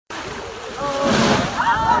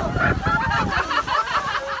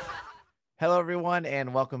Hello, everyone,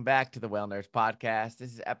 and welcome back to the Whale Nerds Podcast.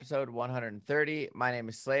 This is episode 130. My name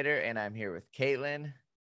is Slater, and I'm here with Caitlin.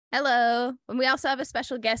 Hello. And we also have a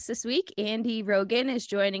special guest this week. Andy Rogan is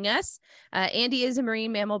joining us. Andy is a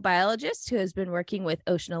marine mammal biologist who has been working with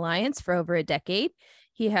Ocean Alliance for over a decade.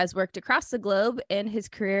 He has worked across the globe, and his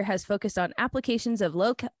career has focused on applications of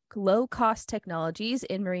low-cost technologies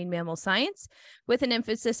in marine mammal science, with an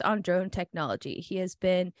emphasis on drone technology. He has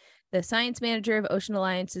been the science manager of Ocean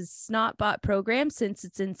Alliance's SnotBot program since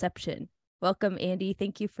its inception. Welcome, Andy.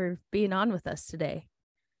 Thank you for being on with us today.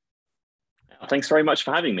 Thanks very much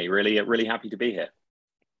for having me. Really happy to be here.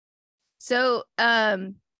 So,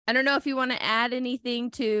 I don't know if you want to add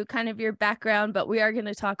anything to kind of your background, but we are going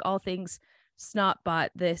to talk all things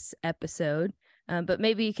SnotBot this episode. But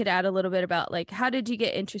maybe you could add a little bit about like, how did you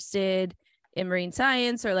get interested in marine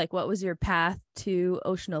science, or like, what was your path to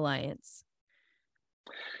Ocean Alliance?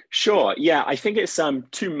 Sure. Yeah, I think it's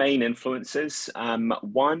two main influences.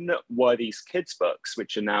 One were these kids' books,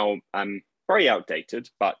 which are now very outdated,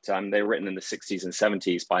 but they were written in the 60s and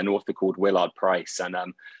 70s by an author called Willard Price. And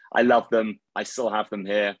I love them. I still have them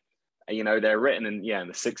here. You know, they're written in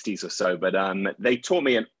the 60s or so, but they taught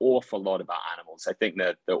me an awful lot about animals. I think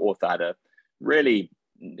that the author had a really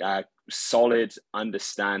solid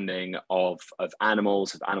understanding of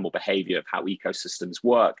animals, of animal behavior, of how ecosystems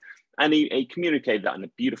work. And he communicated that in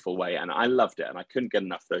a beautiful way. And I loved it. And I couldn't get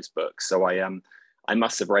enough of those books. So I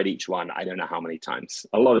must have read each one, I don't know how many times,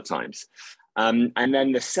 a lot of times. And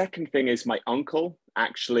then the second thing is my uncle,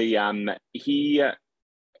 actually, he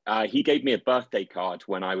gave me a birthday card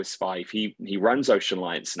when I was 5. He runs Ocean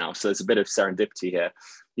Alliance now, so there's a bit of serendipity here.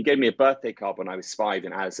 He gave me a birthday card when I was 5,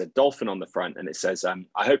 and it has a dolphin on the front, and it says,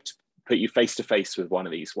 I hope to put you face to face with one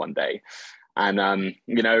of these one day. And,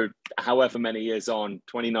 you know, however many years on,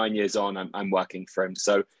 29 years on, I'm working for him.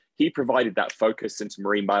 So he provided that focus into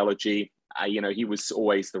marine biology. You know, he was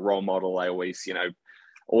always the role model. I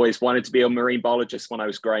always wanted to be a marine biologist when I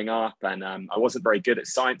was growing up. And I wasn't very good at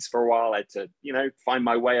science for a while. I had to, you know, find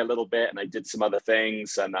my way a little bit, and I did some other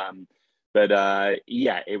things. And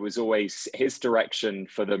yeah, it was always his direction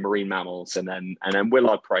for the marine mammals, and then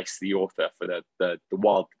Willard Price, the author, for the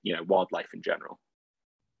wildlife in general.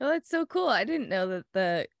 Oh, that's so cool. I didn't know that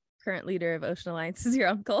the current leader of Ocean Alliance is your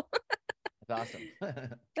uncle. That's awesome.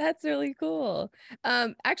 That's really cool.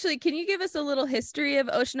 Actually, can you give us a little history of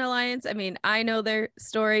Ocean Alliance? I mean, I know their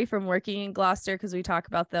story from working in Gloucester because we talk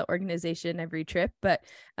about the organization every trip, but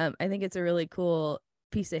I think it's a really cool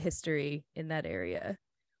piece of history in that area.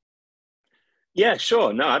 Yeah,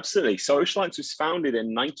 sure. No, absolutely. So Ocean Alliance was founded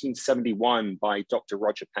in 1971 by Dr.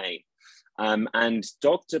 Roger Payne. And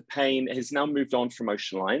Dr. Payne has now moved on from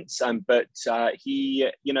Ocean Alliance, but he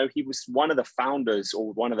was one of the founders,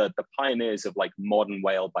 or one of the pioneers of like modern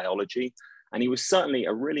whale biology. And he was certainly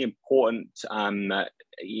a really important,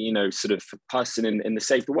 sort of person in the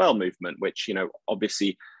Save the Whale movement, which, you know,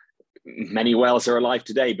 obviously many whales are alive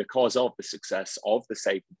today because of the success of the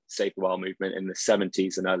Save the Whale movement in the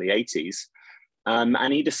 70s and early 80s.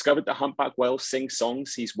 And he discovered that humpback whales sing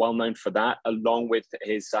songs. He's well known for that, along with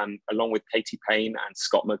Katie Payne and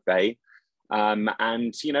Scott McVeigh.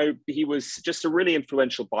 And, you know, he was just a really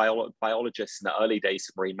influential biologist in the early days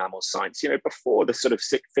of marine mammal science, you know, before the sort of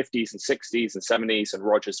 50s and 60s and 70s and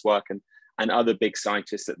Roger's work and other big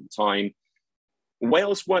scientists at the time.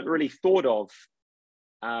 Whales weren't really thought of,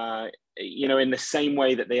 you know, in the same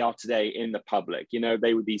way that they are today in the public. You know,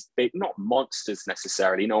 they were these big, not monsters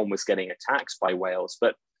necessarily. No one was getting attacked by whales,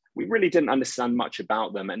 but we really didn't understand much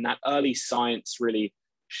about them. And that early science really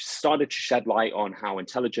started to shed light on how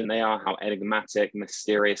intelligent they are, how enigmatic,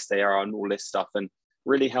 mysterious they are, and all this stuff, and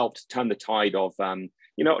really helped turn the tide of,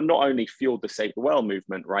 you know, not only fueled the Save the Whale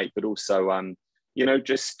movement, right, but also, you know,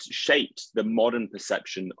 just shaped the modern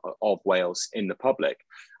perception of whales in the public.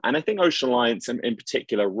 And I think Ocean Alliance, and in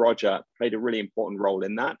particular, Roger, played a really important role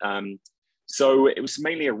in that. So it was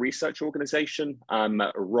mainly a research organization.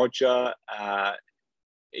 Roger,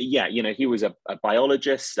 you know, he was a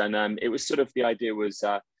biologist, and it was sort of, the idea was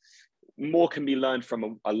more can be learned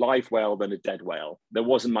from a live whale than a dead whale. There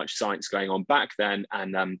wasn't much science going on back then,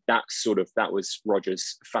 and that was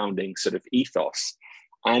Roger's founding sort of ethos.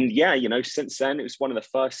 And yeah, you know, since then, it was one of the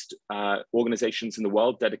first organizations in the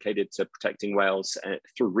world dedicated to protecting whales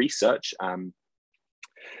through research.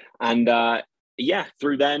 Yeah,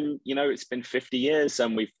 through then, you know, it's been 50 years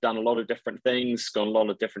and we've done a lot of different things, gone a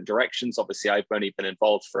lot of different directions. Obviously, I've only been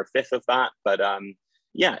involved for a fifth of that. But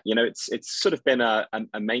yeah, you know, it's sort of been a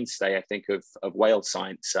mainstay, I think, of whale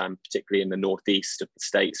science, particularly in the northeast of the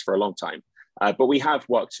States for a long time. But we have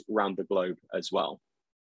worked around the globe as well.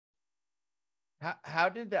 How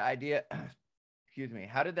did the idea excuse me,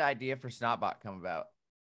 how did the idea for SnotBot come about?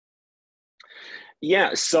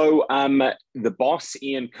 Yeah, so the boss,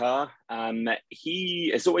 Ian Kerr, he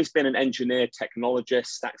has always been an engineer,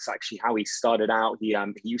 technologist. That's actually how he started out. He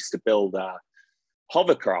used to build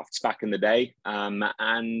hovercrafts back in the day,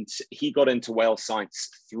 and he got into whale science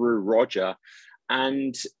through Roger.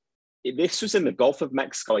 And this was in the Gulf of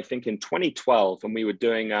Mexico, I think in 2012, and we were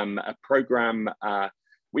doing a program.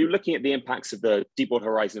 We were looking at the impacts of the Deepwater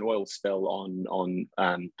Horizon oil spill on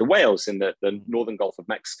the whales in the northern Gulf of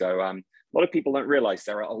Mexico. A lot of people don't realize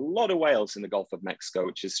there are a lot of whales in the Gulf of Mexico,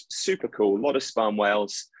 which is super cool. A lot of sperm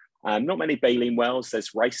whales, not many baleen whales.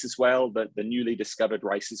 There's Rice's whale, the newly discovered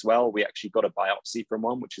Rice's whale. We actually got a biopsy from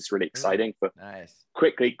one, which is really exciting. But nice.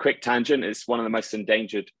 Quick tangent, it's one of the most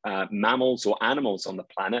endangered mammals or animals on the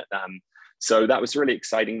planet. So that was really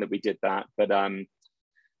exciting that we did that. But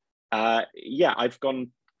yeah, I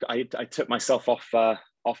took myself off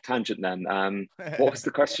tangent then. What was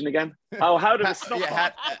the question again? Oh, how did it stop?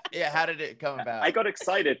 How did it come about? I got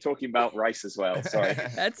excited talking about rice as well. Sorry.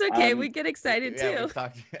 That's okay. We get excited too.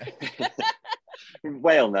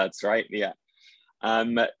 Whale nerds, right? Yeah.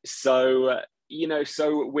 So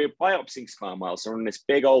we're biopsying sperm whales. We're on this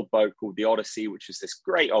big old boat called the Odyssey, which is this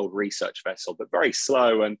great old research vessel, but very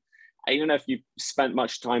slow. And I don't know if you've spent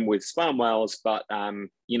much time with sperm whales, but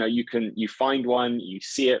you find one, you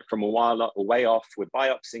see it from a way off. We're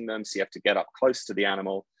biopsying them, so you have to get up close to the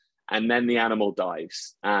animal, and then the animal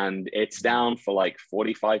dives, and it's down for like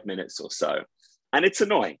 45 minutes or so, and it's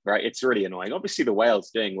annoying, right? It's really annoying. Obviously, the whale's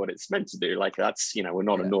doing what it's meant to do. Like that's we're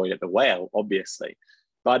not annoyed at the whale, obviously,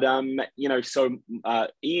 but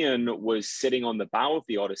Ian was sitting on the bow of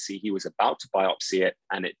the Odyssey. He was about to biopsy it,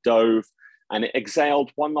 and it dove. And it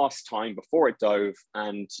exhaled one last time before it dove,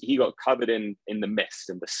 and he got covered in the mist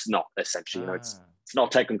and the snot, essentially. It's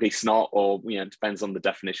not technically snot, or it depends on the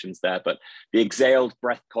definitions there, but the exhaled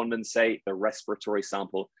breath condensate, the respiratory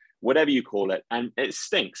sample, whatever you call it, and it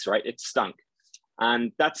stinks, right? It stunk.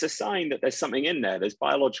 And that's a sign that there's something in there. There's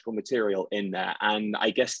biological material in there. And I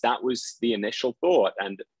guess that was the initial thought.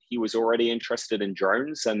 And he was already interested in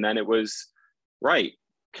drones. And then it was, right,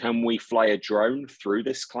 can we fly a drone through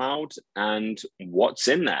this cloud, and what's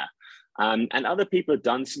in there? And other people have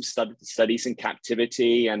done some studies in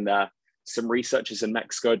captivity, and some researchers in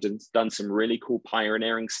Mexico have done some really cool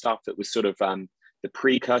pioneering stuff that was sort of the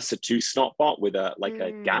precursor to SnotBot with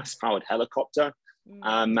a gas-powered helicopter. It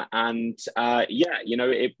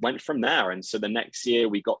went from there. And so the next year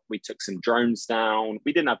we took some drones down.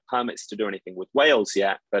 We didn't have permits to do anything with whales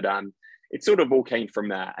yet, but it sort of all came from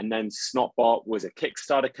there. And then SnotBot was a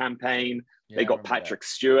Kickstarter campaign. They got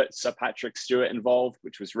Sir Patrick Stewart involved,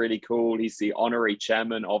 which was really cool. He's the honorary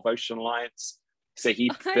chairman of Ocean Alliance. So he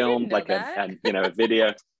filmed like a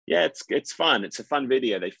video. Yeah, it's fun. It's a fun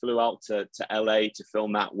video. They flew out to LA to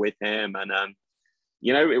film that with him. And,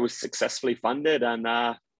 it was successfully funded. And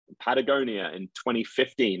Patagonia in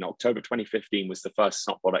 2015, October 2015 was the first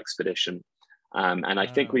SnotBot expedition. And I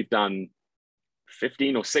think we've done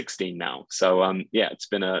 15 or 16 now. So it's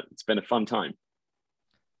been a fun time.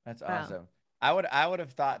 That's awesome. Wow. I would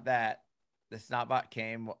have thought that the SnotBot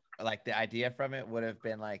came, like the idea from it would have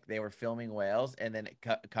been like they were filming whales, and then it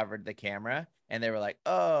covered the camera, and they were like,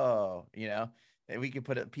 oh, we could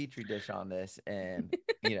put a petri dish on this and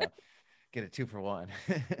get a 2-for-1.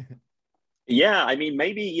 Yeah, I mean,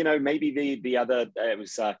 maybe the other, it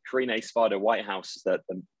was Karina Espada Whitehouse, the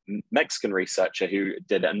Mexican researcher who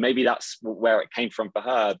did it, and maybe that's where it came from for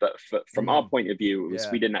her. But from our point of view, it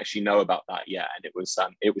was we didn't actually know about that yet, and it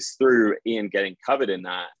was through Ian getting covered in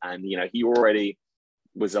that, and he already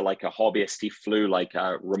was a hobbyist. He flew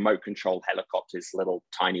remote control helicopters, little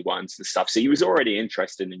tiny ones and stuff. So he was already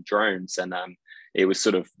interested in drones, and it was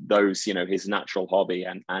sort of those his natural hobby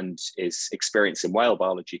and his experience in whale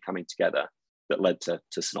biology coming together that led to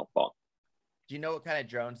SnotBot. Do you know what kind of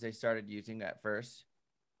drones they started using at first?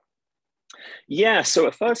 Yeah, so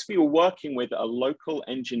at first we were working with a local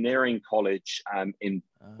engineering college in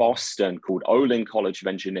Boston called Olin College of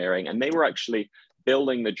Engineering, and they were actually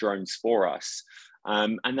building the drones for us.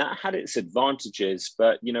 And that had its advantages,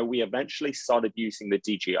 but we eventually started using the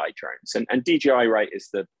DJI drones, and DJI, right, is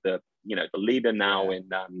the leader now in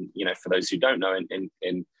for those who don't know,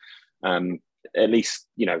 in at least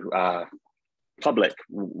public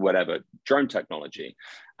drone technology,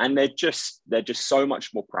 and they're just so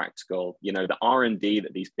much more practical. The R&D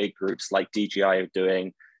that these big groups like DJI are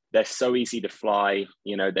doing, they're so easy to fly.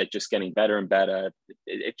 They're just getting better and better.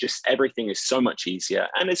 It just, everything is so much easier,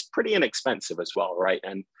 and it's pretty inexpensive as well, right?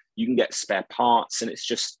 And you can get spare parts, and it's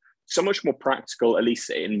just so much more practical, at least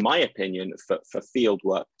in my opinion, for field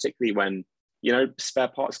work, particularly when you know, spare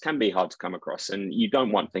parts can be hard to come across, and you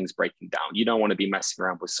don't want things breaking down. You don't want to be messing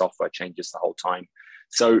around with software changes the whole time.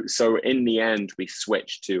 So in the end, we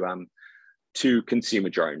switched to consumer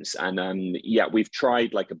drones, and yeah, we've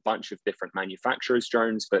tried like a bunch of different manufacturers'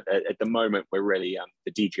 drones, but at the moment, we're really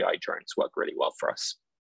the DJI drones work really well for us.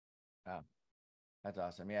 Oh, that's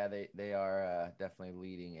awesome. Yeah, they are definitely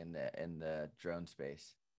leading in the drone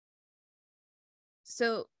space.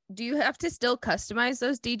 So do you have to still customize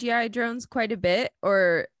those DJI drones quite a bit,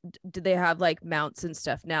 or do they have like mounts and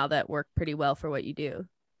stuff now that work pretty well for what you do?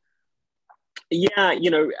 Yeah,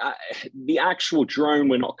 you know, the actual drone,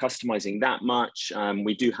 we're not customizing that much.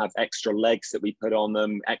 We do have extra legs that we put on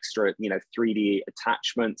them, extra, you know, 3D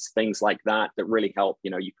attachments, things like that, that really help.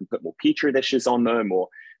 You know, you can put more Petri dishes on them, or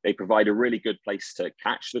they provide a really good place to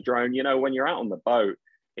catch the drone. You know, when you're out on the boat,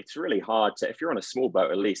 it's really hard to, if you're on a small boat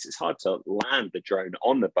at least, it's hard to land the drone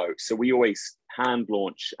on the boat. So we always hand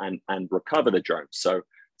launch and recover the drone. So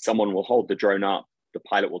someone will hold the drone up, the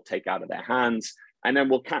pilot will take out of their hands, and then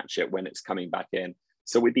we'll catch it when it's coming back in.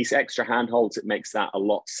 So with these extra handholds, it makes that a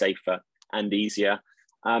lot safer and easier.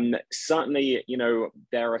 Certainly, you know,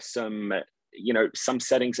 there are some, you know, some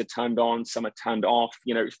settings are turned on, some are turned off.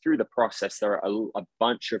 You know, through the process, there are a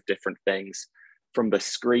bunch of different things, from the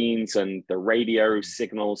screens and the radio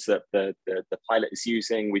signals that the pilot is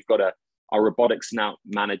using. We've got our robotics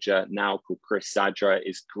manager now called Chris Zadra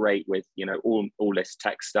is great with, you know, all this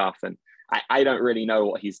tech stuff. And I don't really know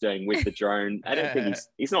what he's doing with the drone. I don't think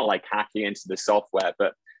he's not like hacking into the software,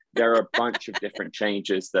 but there are a bunch of different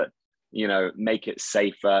changes that, you know, make it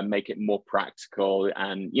safer, make it more practical.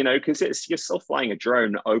 And, you know, because you're still flying a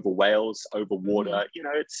drone over whales, over water, you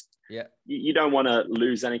know, it's, yeah, you don't want to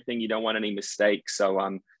lose anything. You don't want any mistakes. So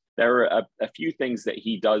there are a few things that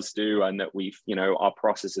he does do, and that we've, you know, our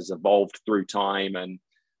process has evolved through time. And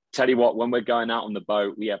tell you what, when we're going out on the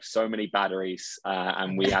boat, we have so many batteries,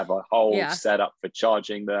 and we have a whole setup for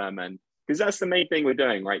charging them. And because that's the main thing we're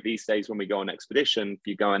doing, right? These days, when we go on expedition, if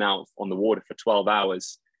you're going out on the water for 12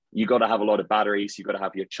 hours, you got to have a lot of batteries. You got to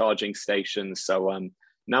have your charging stations. So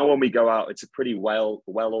now when we go out, it's a pretty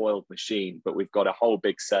well-oiled machine, but we've got a whole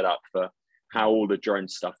big setup for how all the drone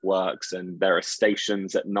stuff works. And there are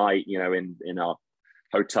stations at night, you know, in our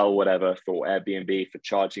hotel, whatever, for Airbnb for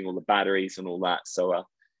charging all the batteries and all that. So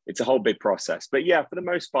it's a whole big process. But yeah, for the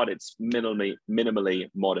most part, it's minimally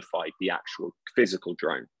modified, the actual physical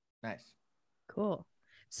drone. Nice. Cool.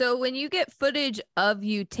 So when you get footage of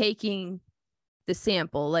you taking the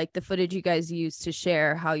sample, like the footage you guys use to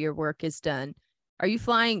share how your work is done, are you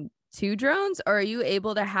flying two drones, or are you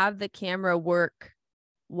able to have the camera work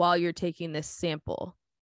while you're taking this sample?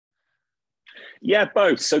 Yeah,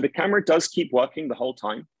 both. So the camera does keep working the whole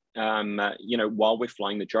time, you know, while we're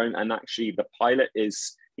flying the drone. And actually the pilot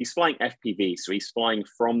he's flying FPV. So he's flying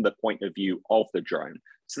from the point of view of the drone.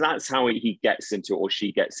 So that's how he gets into, or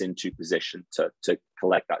she gets into position to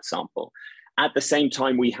collect that sample. At the same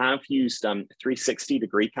time, we have used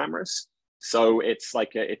 360-degree cameras. So it's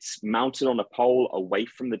like it's mounted on a pole away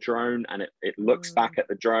from the drone, and it looks back at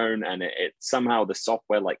the drone, and it somehow the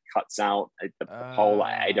software like cuts out the pole.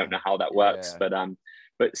 I don't know how that works, but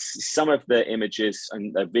some of the images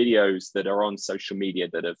and the videos that are on social media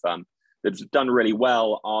that have done really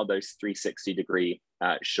well are those 360-degree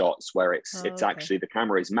shots, where it's actually the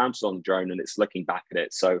camera is mounted on the drone and it's looking back at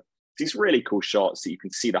it. So these really cool shots that you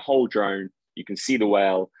can see the whole drone, you can see the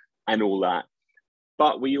whale and all that.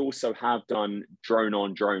 But we also have done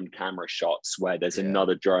drone-on-drone camera shots where there's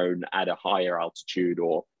another drone at a higher altitude,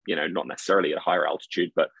 or, you know, not necessarily at a higher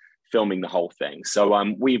altitude, but filming the whole thing. So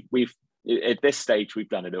we've at this stage, we've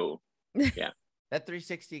done it all. Yeah. That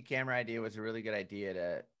 360 camera idea was a really good idea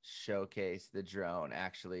to showcase the drone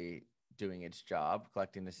actually doing its job,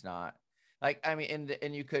 collecting the snot. Like, I mean,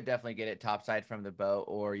 and you could definitely get it topside from the boat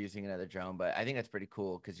or using another drone, but I think that's pretty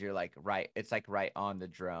cool because you're like it's like right on the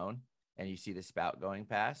drone, and you see the spout going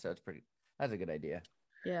past. So that's a good idea.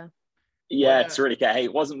 Yeah. Yeah, it's really good. Hey,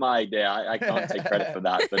 it wasn't my idea. I can't take credit for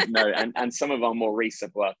that, but no, and some of our more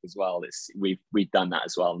recent work as well, we've done that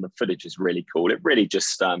as well. And the footage is really cool. It really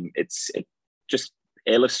just it just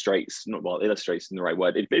illustrates, not well, illustrates in the right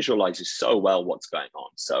word. It visualizes so well what's going on.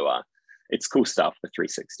 So it's cool stuff, the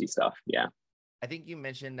 360 stuff. Yeah. I think you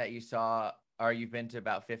mentioned that you've been to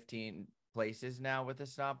about 15 places now with the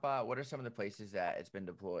SnotBot. What are some of the places that it's been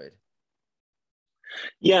deployed?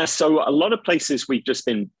 Yeah, so a lot of places we've just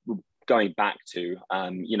been going back to.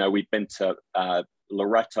 You know, we've been to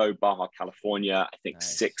Loreto, Baja California, I think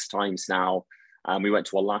 6 times now. We went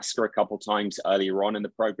to Alaska a couple of times earlier on in the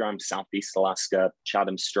program, Southeast Alaska,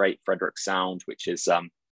 Chatham Strait, Frederick Sound, which is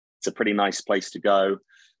it's a pretty nice place to go.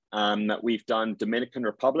 We've done Dominican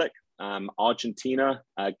Republic. Argentina,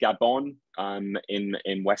 Gabon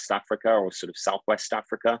in West Africa, or sort of Southwest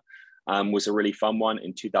Africa, was a really fun one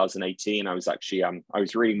in 2018. I was actually I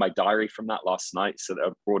was reading my diary from that last night, so that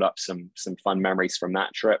I brought up some fun memories from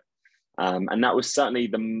that trip. And that was certainly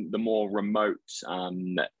the more remote,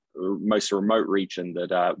 most remote region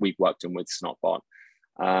that we've worked in with SnotBot.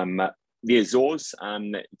 The Azores,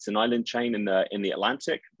 it's an island chain in the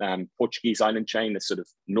Atlantic, Portuguese island chain, the sort of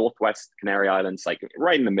northwest Canary Islands, like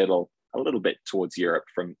right in the middle, a little bit towards Europe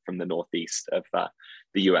from the northeast of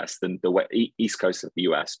the US, the east coast of the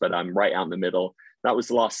US, but right out in the middle. That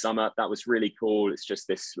was last summer. That was really cool. It's just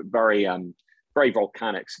this very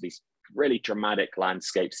volcanic, so these really dramatic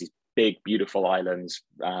landscapes, these big, beautiful islands.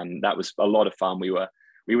 That was a lot of fun. We were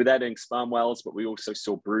there doing sperm whales, but we also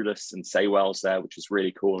saw Brutus and sei whales there, which was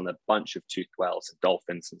really cool, and a bunch of toothed whales and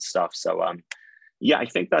dolphins and stuff. So yeah, I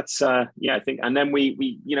think that's I think, and then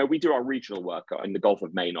we do our regional work in the Gulf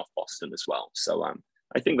of Maine off Boston as well. So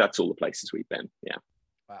I think that's all the places we've been. Yeah.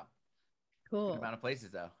 Wow. Cool. Good amount of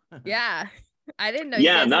places though. Yeah. I didn't know.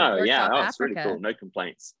 Yeah, you guys had worked off it's really Africa. cool. No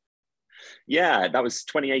complaints. Yeah, that was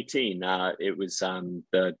 2018. It was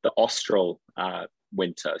the Austral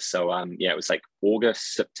winter. So it was like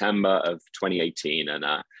August, September of 2018, and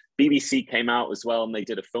BBC came out as well, and they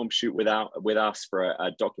did a film shoot with us for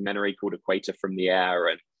a documentary called Equator from the Air.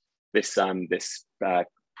 And this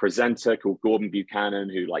presenter called Gordon Buchanan,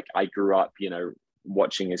 who, like, I grew up,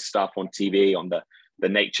 watching his stuff on TV on the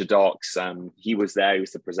nature docs. He was there. He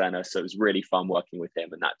was the presenter, so it was really fun working with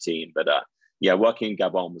him and that team. But yeah, working in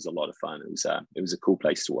Gabon was a lot of fun. It was a cool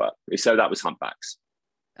place to work. So that was humpbacks.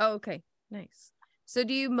 Oh, okay, nice. So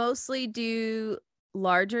do you mostly do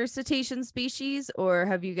larger cetacean species, or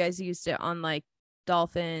have you guys used it on like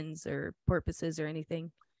dolphins or porpoises or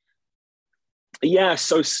anything? Yeah,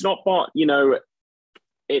 so SnotBot,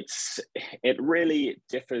 it really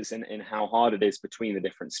differs in how hard it is between the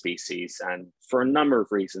different species, and for a number of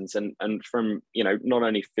reasons, and from not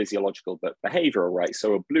only physiological but behavioral, right?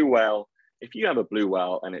 So a blue whale, if you have a blue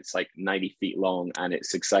whale and it's like 90 feet long and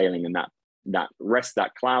it's exhaling, and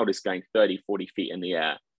that cloud is going 30, 40 feet in the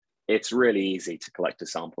air, it's really easy to collect a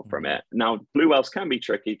sample from it. Now, blue whales can be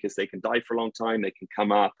tricky because they can dive for a long time. They can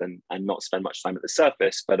come up and not spend much time at the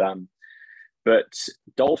surface. But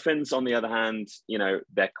dolphins, on the other hand,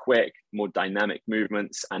 they're quick, more dynamic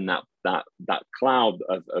movements, and that cloud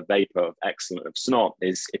of vapor of snot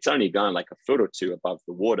it's only going like a foot or two above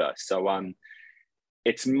the water. So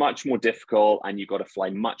it's much more difficult, and you've got to fly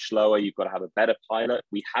much lower. You've got to have a better pilot.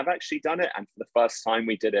 We have actually done it, and for the first time,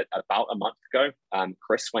 we did it about a month ago.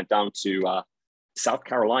 Chris went down to South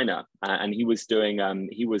Carolina, and he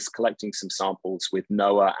was collecting some samples with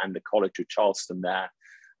NOAA and the College of Charleston there.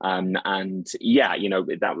 And yeah,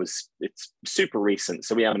 it's super recent,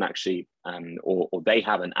 so we haven't actually, or they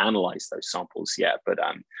haven't analyzed those samples yet. But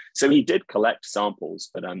so he did collect samples,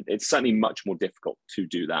 but it's certainly much more difficult to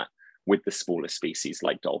do that with the smaller species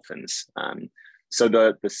like dolphins. So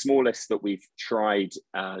the smallest that we've tried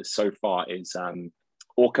so far is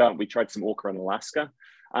orca. We tried some orca in Alaska.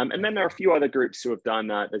 And then there are a few other groups who have done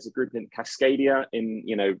that. There's a group in Cascadia in,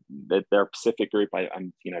 their Pacific group.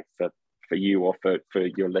 I'm for you or for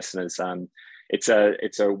your listeners, it's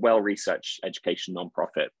a well-researched education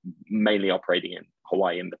nonprofit, mainly operating in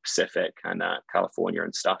Hawaii and the Pacific and California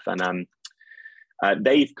and stuff. And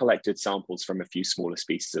they've collected samples from a few smaller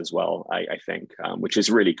species as well, I think, which is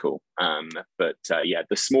really cool. But yeah,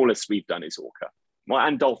 the smallest we've done is orca, well,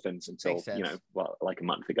 and dolphins until like a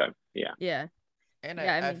month ago. Yeah.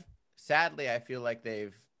 And sadly, I feel like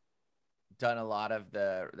they've done a lot of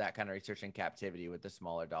that kind of research in captivity with the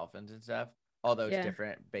smaller dolphins and stuff, although it's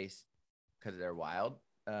different based because they're wild.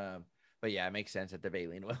 But yeah, it makes sense that the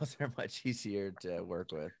baleen whales are much easier to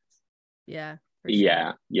work with. Yeah.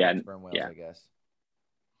 Yeah. Sperm whales, I guess.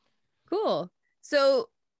 Cool. So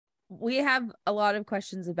we have a lot of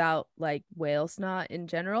questions about like whale snot in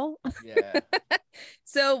general. Yeah.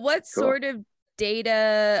 So what sort of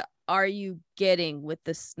data are you getting with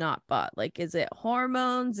the SnotBot? Like, is it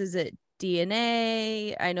hormones? Is it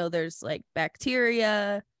DNA? I know there's like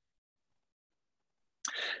bacteria.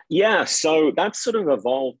 Yeah, so that's sort of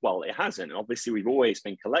evolved. Well, it hasn't. Obviously, we've always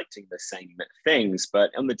been collecting the same things,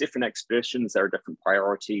 but on the different expeditions, there are different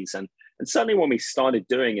priorities. And certainly when we started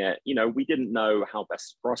doing it, we didn't know how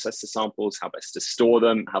best to process the samples, how best to store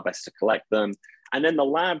them, how best to collect them. And then the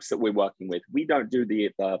labs that we're working with, we don't do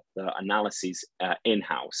the analyses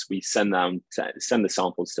in-house. We send the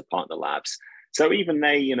samples to partner labs. So even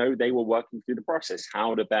they were working through the process,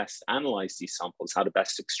 how to best analyze these samples, how to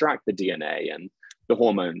best extract the DNA and the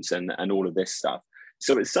hormones and all of this stuff.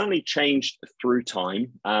 So it's certainly changed through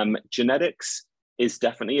time. Genetics is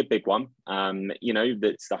definitely a big one. You know,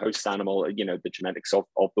 that's the host animal, you know, the genetics of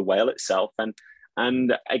the whale itself.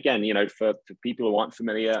 And again, you know, for people who aren't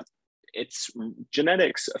familiar, it's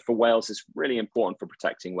genetics for whales is really important for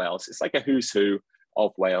protecting whales. It's like a who's who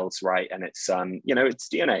of whales, right? And it's you know, it's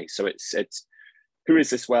DNA. So it's who is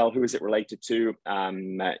this whale? Who is it related to?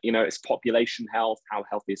 You know, it's population health. How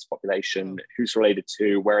healthy is population? Who's related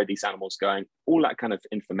to? Where are these animals going? All that kind of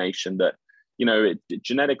information that, you know,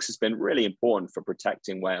 genetics has been really important for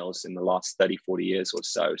protecting whales in the last 30, 40 years or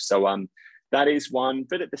so. So that is one.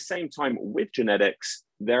 But at the same time, with genetics,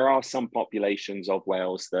 there are some populations of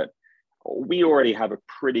whales that we already have a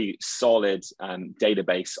pretty solid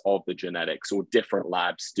database of the genetics, or different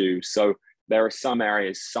labs do. So there are some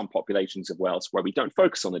areas, some populations of whales where we don't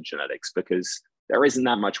focus on the genetics because there isn't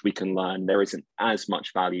that much we can learn. There isn't as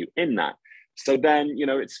much value in that. So then, you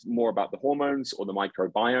know, it's more about the hormones or the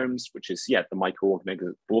microbiomes, which is, the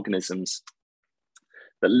microorganisms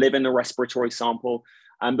that live in the respiratory sample.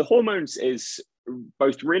 And the hormones is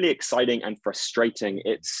both really exciting and frustrating.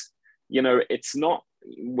 It's, you know, it's not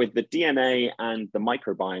with the DNA and the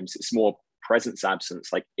microbiomes, it's more presence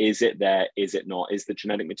absence. Like, is it there? Is it not? Is the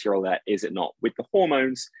genetic material there? Is it not? With the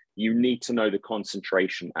hormones, you need to know the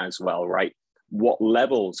concentration as well, right? What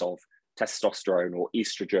levels of testosterone or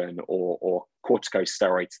estrogen or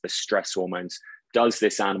corticosteroids, the stress hormones, does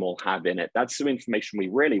this animal have in it? That's the information we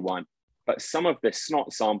really want. But some of this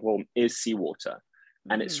snot sample is seawater.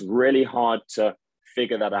 And it's really hard to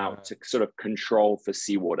figure that out, to sort of control for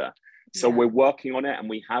seawater. So we're working on it, and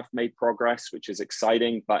we have made progress, which is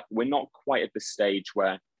exciting, but we're not quite at the stage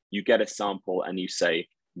where you get a sample and you say,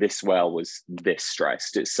 this whale was this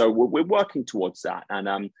stressed. So we're working towards that.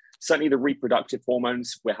 And certainly the reproductive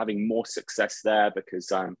hormones, we're having more success there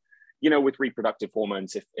because, you know, with reproductive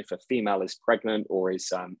hormones, if a female is pregnant or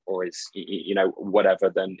is, you know,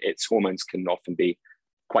 whatever, then its hormones can often be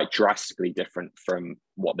quite drastically different from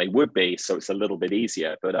what they would be. So it's a little bit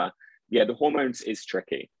easier, but the hormones is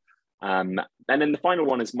tricky. And then the final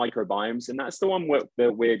one is microbiomes, and that's the one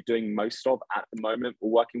that we're doing most of at the moment. We're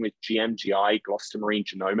working with GMGI, Gloucester Marine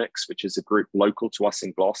Genomics, which is a group local to us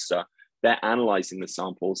in Gloucester. They're analyzing the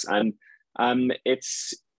samples, and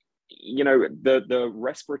it's, you know, the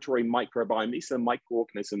respiratory microbiome. These are the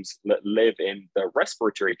microorganisms that live in the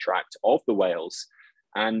respiratory tract of the whales.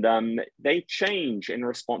 And they change in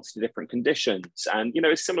response to different conditions. And, you know,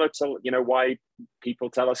 it's similar to, you know, why people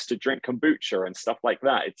tell us to drink kombucha and stuff like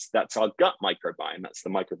that. That's our gut microbiome. That's the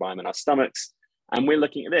microbiome in our stomachs. And we're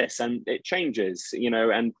looking at this, and it changes, you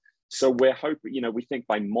know, and so we're hoping, you know, we think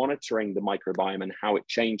by monitoring the microbiome and how it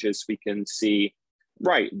changes, we can see,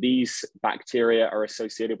 right, these bacteria are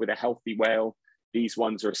associated with a healthy whale. These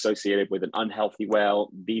ones are associated with an unhealthy whale.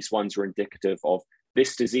 These ones are indicative of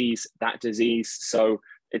this disease, that disease. So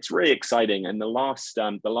it's really exciting. And the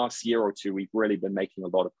last year or two, we've really been making a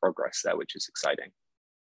lot of progress there, which is exciting.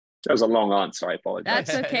 That was a long answer. I apologize.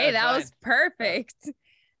 That's okay. That was perfect.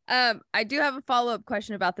 I do have a follow-up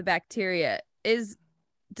question about the bacteria.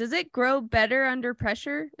 Does it grow better under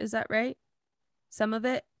pressure? Is that right? Some of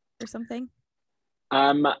it or something?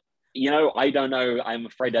 You know, I don't know. I'm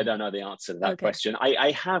afraid I don't know the answer to that question.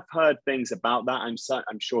 I have heard things about that.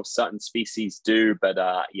 I'm sure certain species do, but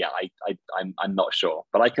I'm not sure.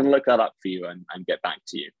 But I can look that up for you and get back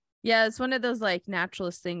to you. Yeah, it's one of those like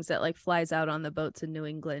naturalist things that like flies out on the boats in New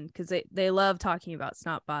England because they love talking about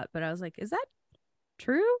SnotBot. But I was like, is that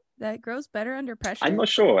true? That it grows better under pressure? I'm not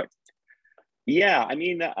sure. Yeah, I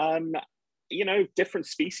mean, you know, different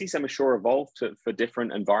species, I'm sure, evolved for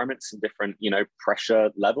different environments and different, you know,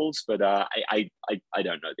 pressure levels. But I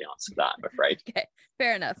don't know the answer to that, I'm afraid. Okay,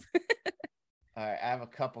 fair enough. All right, I have a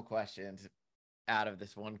couple questions out of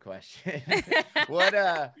this one question.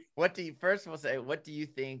 What do you, first of all, say, what do you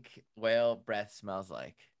think whale breath smells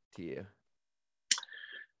like to you?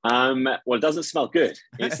 Well, it doesn't smell good.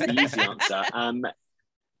 It's the easy answer.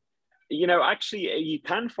 You know, actually, you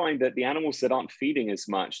can find that the animals that aren't feeding as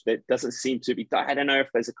much, that doesn't seem to be, I don't know if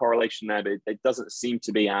there's a correlation there, but it doesn't seem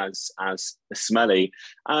to be as smelly.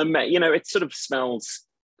 You know, it sort of smells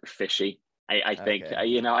fishy, I think. Okay.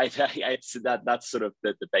 You know, it's that's sort of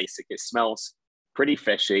the basic. It smells pretty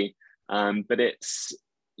fishy, but it's,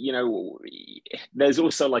 you know, there's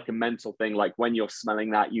also like a mental thing, like when you're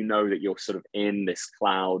smelling that, you know that you're sort of in this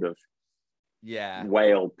cloud of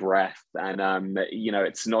whale breath, and you know,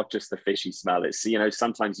 it's not just the fishy smell. It's, you know,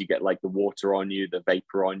 sometimes you get like the water on you, the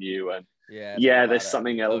vapor on you, and there's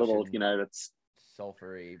something a little, you know, that's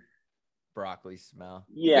sulfury broccoli smell.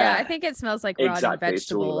 Yeah, I think it smells like rotting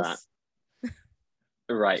vegetables.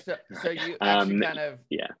 Right. So you actually kind of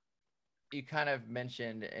you kind of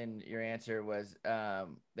mentioned in your answer was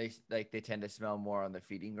they tend to smell more on the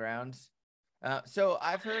feeding grounds. So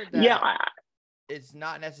I've heard Yeah, that it's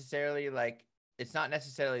not necessarily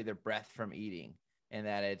their breath from eating, and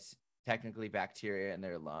that it's technically bacteria in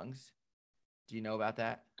their lungs. Do you know about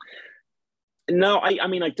that? no, I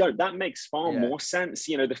mean, I don't. That makes far Yeah. more sense.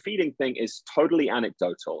 The feeding thing is totally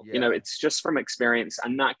anecdotal. Yeah. It's just from experience,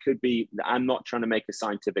 and that could be. I'm not trying to make a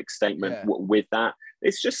scientific statement Yeah. with that.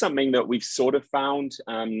 It's just something that we've sort of found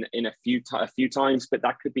in a few times, but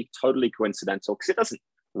that could be totally coincidental because it doesn't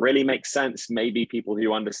really make sense. Maybe people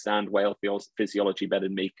who understand whale physiology better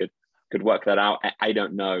than me could work that out. I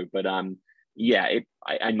don't know, but yeah,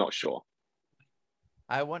 I'm not sure.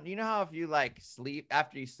 I want how if you like sleep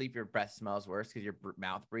after you sleep, your breath smells worse because you're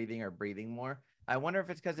mouth breathing or breathing more. I wonder if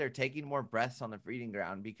it's because they're taking more breaths on the breeding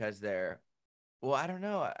ground because I don't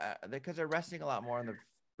know, because they're resting a lot more on the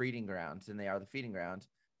breeding grounds than they are the feeding grounds.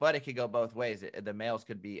 But it could go both ways. The males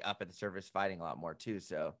could be up at the surface fighting a lot more too.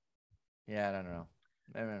 So yeah, I don't know.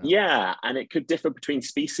 Yeah, and it could differ between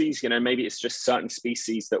species. Maybe it's just certain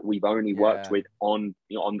species that we've only worked with on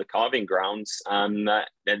the calving grounds, and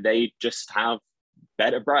they just have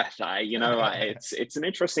better breath. It's an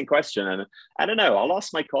interesting question, and I don't know. I'll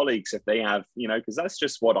ask my colleagues if they have, because that's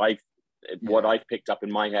just what I've picked up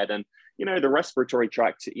in my head. And the respiratory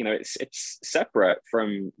tract, it's separate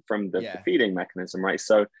from the feeding mechanism, right?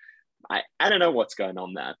 So I don't know what's going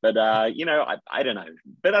on there, but I don't know,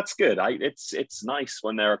 but that's good. It's nice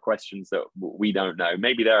when there are questions that we don't know.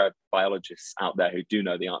 Maybe there are biologists out there who do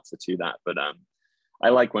know the answer to that, but I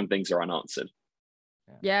like when things are unanswered.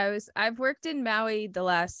 Yeah, I've worked in Maui the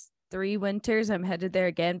last 3 winters. I'm headed there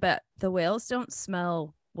again, but the whales don't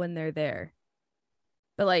smell when they're there.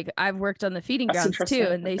 But like I've worked on the feeding grounds too,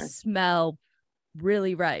 and they smell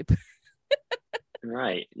really ripe.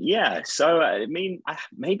 Right. Yeah. So I mean,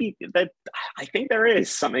 maybe that. I think there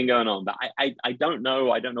is something going on, but I don't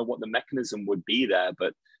know. I don't know what the mechanism would be there,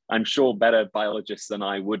 but I'm sure better biologists than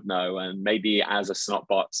I would know. And maybe as a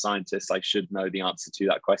SnotBot scientist, I should know the answer to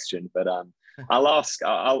that question. But I'll ask.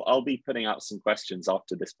 I'll be putting out some questions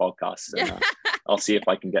after this podcast, and I'll see if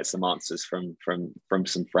I can get some answers from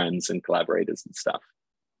some friends and collaborators and stuff.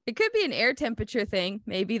 It could be an air temperature thing.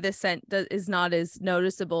 Maybe the scent is not as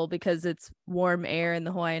noticeable because it's warm air in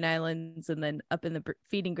the Hawaiian Islands, and then up in the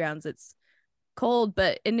feeding grounds it's cold.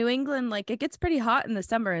 But in New England, like it gets pretty hot in the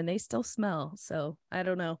summer and they still smell. So I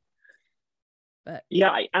don't know. But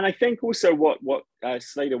yeah, and I think also what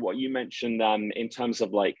Slater, what you mentioned in terms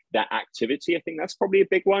of like that activity, I think that's probably a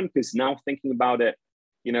big one, because now thinking about it,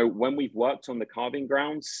 when we've worked on the calving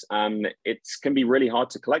grounds, it can be really hard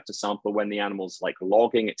to collect a sample when the animal's like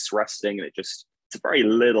logging, it's resting, and it's a very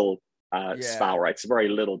little spout, right? It's a very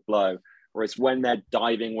little blow. Whereas when they're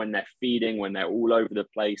diving, when they're feeding, when they're all over the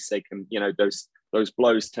place, they can, those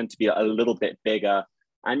blows tend to be a little bit bigger.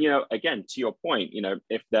 And, again, to your point,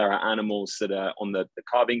 if there are animals that are on the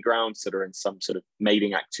calving grounds that are in some sort of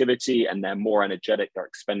mating activity and they're more energetic, they're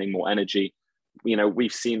expending more energy,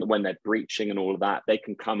 we've seen when they're breaching and all of that, they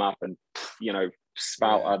can come up and,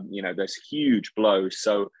 spout, those huge blows.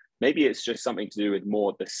 So maybe it's just something to do with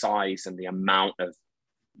more the size and the amount of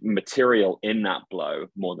material in that blow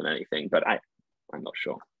more than anything. But I'm not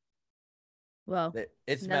sure. Well, it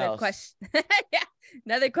another smells. question. Yeah,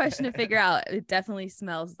 another question to figure out. It definitely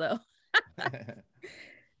smells though.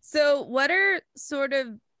 So what are sort of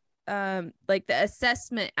like the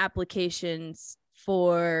assessment applications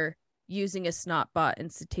for using a SnotBot in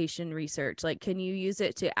cetacean research? Like, can you use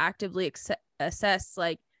it to actively assess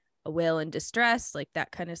like a whale in distress, like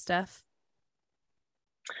that kind of stuff?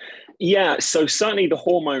 Yeah, so certainly the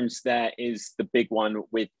hormones there is the big one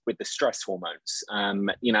with the stress hormones.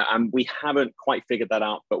 And we haven't quite figured that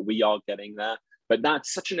out, but we are getting there. But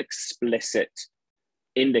that's such an explicit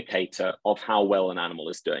indicator of how well an animal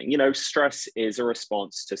is doing. Stress is a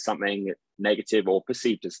response to something negative or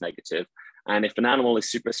perceived as negative. And if an animal is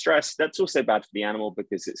super stressed, that's also bad for the animal,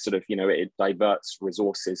 because it's sort of, it diverts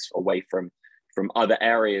resources away from other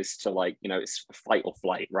areas to it's fight or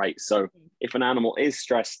flight, right? So if an animal is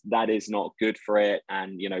stressed, that is not good for it,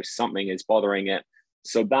 and something is bothering it.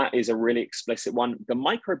 So that is a really explicit one. The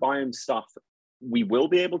microbiome stuff, we will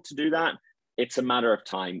be able to do that. It's a matter of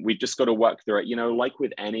time. We've just got to work through it. Like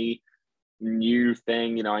with any new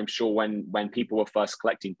thing, I'm sure when people were first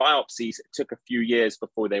collecting biopsies, it took a few years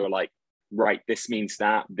before they were like, right, this means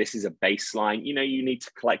that, this is a baseline. You need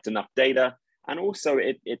to collect enough data. And also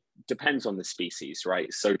it depends on the species,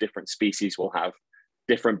 right? So different species will have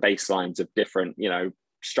different baselines of different,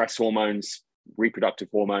 stress hormones, reproductive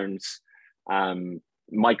hormones,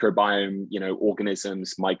 microbiome,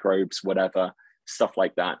 organisms, microbes, whatever, stuff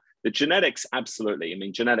like that. The genetics, absolutely. I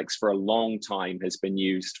mean, genetics for a long time has been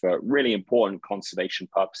used for really important conservation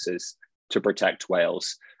purposes to protect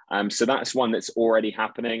whales. So that's one that's already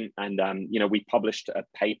happening. And, we published a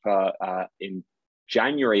paper in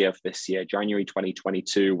January of this year, January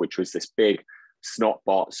 2022, which was this big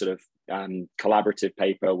SnotBot sort of collaborative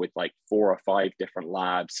paper with like 4 or 5 different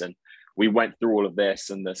labs. And we went through all of this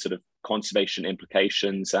and the sort of conservation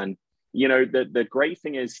implications. And, the great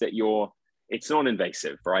thing is that it's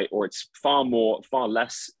non-invasive, right? Or it's far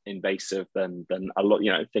less invasive than a lot,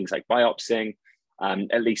 things like biopsying.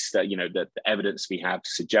 At least, the evidence we have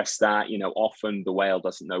suggests that, often the whale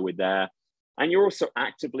doesn't know we're there. And you're also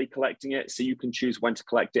actively collecting it. So you can choose when to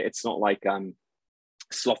collect it. It's not like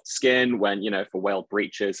sloughed skin when, if a whale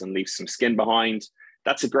breaches and leaves some skin behind.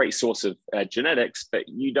 That's a great source of genetics, but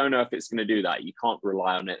you don't know if it's going to do that. You can't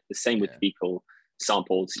rely on it. The same with fecal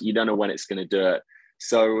samples. You don't know when it's going to do it.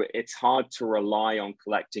 So it's hard to rely on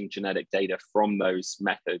collecting genetic data from those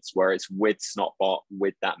methods, whereas with SnotBot,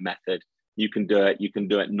 with that method, you can do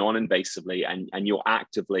it non-invasively and you're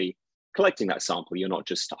actively collecting that sample. You're not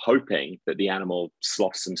just hoping that the animal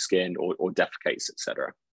sloughs some skin or defecates,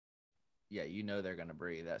 etc. Yeah, they're going to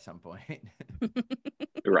breathe at some point.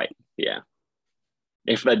 Right, yeah.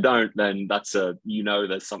 If they don't, then that's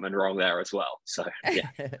there's something wrong there as well. So, yeah.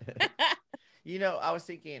 I was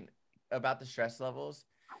thinking about the stress levels.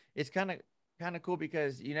 It's kind of cool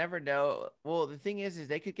because you never know. Well, the thing is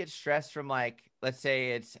they could get stressed from, like, let's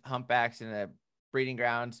say it's humpbacks in the breeding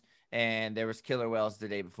grounds and there was killer whales the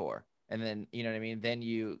day before. And then, you know what I mean? Then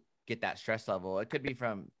you get that stress level. It could be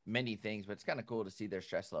from many things, but it's kind of cool to see their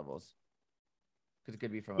stress levels. Because it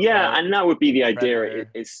could be from a boat, and that would be the idea.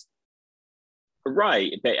 predator. It's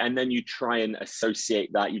right. And then you try and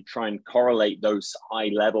associate that. You try and correlate those high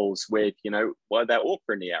levels with, were there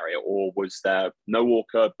orca in the area, or was there no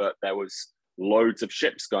orca, but there was loads of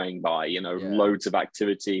ships going by, loads of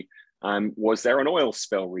activity. Was there an oil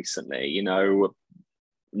spill recently?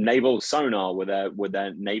 Naval sonar, were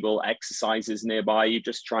there naval exercises nearby? You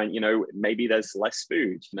just try and, maybe there's less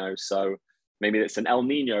food, so maybe it's an El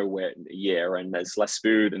Nino year and there's less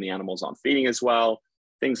food and the animals aren't feeding as well.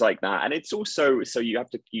 Things like that. And it's also, so you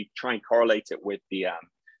try and correlate it with the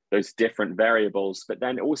those different variables, but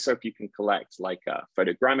then also if you can collect like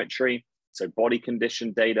photogrammetry, so body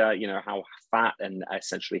condition data, how fat and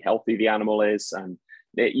essentially healthy the animal is, and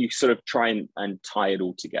you sort of try and tie it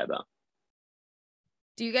all together.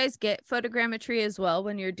 Do you guys get photogrammetry as well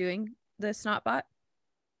when you're doing the SnotBot?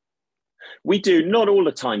 We do, not all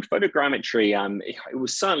the time. Photogrammetry, it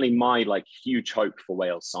was certainly my huge hope for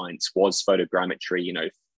whale science was photogrammetry,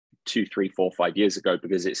 2, 3, 4, 5 years ago,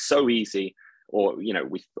 because it's so easy, or,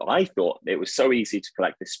 I thought it was so easy to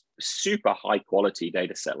collect this super high quality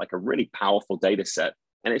data set, like a really powerful data set.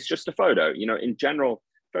 And it's just a photo. In general,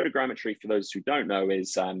 photogrammetry, for those who don't know,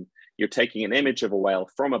 is you're taking an image of a whale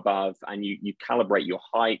from above and you calibrate your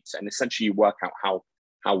height, and essentially you work out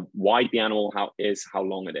how wide the animal is, how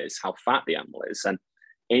long it is, how fat the animal is. And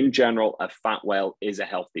in general, a fat whale is a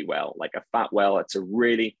healthy whale. Like a fat whale, it's a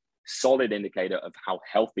really solid indicator of how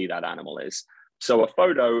healthy that animal is. So a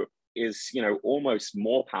photo is, almost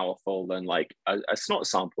more powerful than like a snot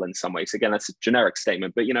sample in some ways. Again, that's a generic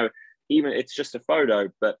statement, but even it's just a photo,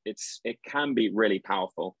 but it can be really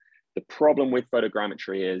powerful. The problem with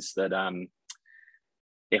photogrammetry is that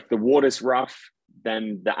if the water's rough,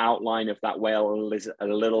 then the outline of that whale is a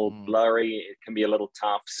little blurry. It can be a little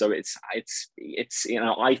tough. So it's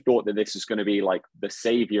I thought that this was going to be like the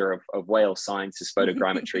savior of whale science is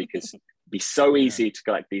photogrammetry, because it'd be so easy to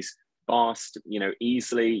collect these vast,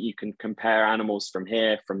 easily. You can compare animals from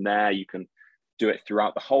here, from there. You can do it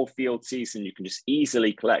throughout the whole field season. You can just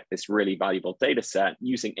easily collect this really valuable data set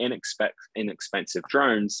using inexpensive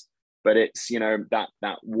drones. But it's,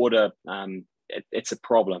 that water, it's a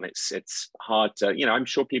problem. It's hard to, I'm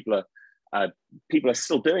sure people are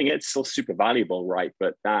still doing it. It's still super valuable, right?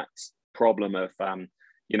 But that problem of,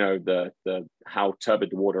 the how turbid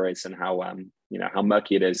the water is and how, how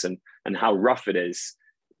murky it is and how rough it is,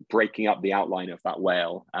 breaking up the outline of that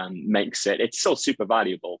whale makes it's still super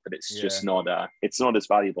valuable, but it's just not as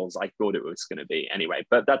valuable as I thought it was going to be anyway.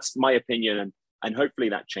 But that's my opinion, and hopefully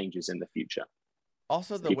that changes in the future.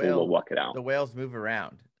 Also, People will work it out. The whales move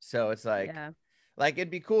around, so it's like it'd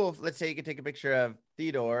be cool if, let's say, you could take a picture of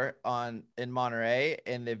Theodore in Monterey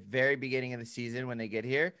in the very beginning of the season when they get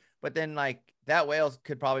here, but then like that whale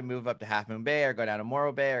could probably move up to Half Moon Bay or go down to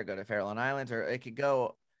Morro Bay or go to Farallon Islands, or it could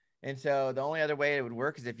go. And so the only other way it would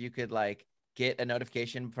work is if you could like get a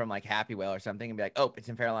notification from like Happy Whale or something and be like, oh, it's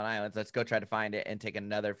in Farallon Islands. Let's go try to find it and take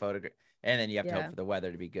another photograph. And then you have to hope for the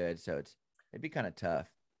weather to be good. So it'd be kind of tough.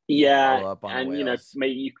 Yeah. Follow up on and, whales.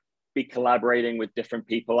 maybe be collaborating with different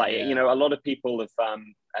people. You know, a lot of people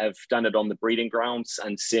have done it on the breeding grounds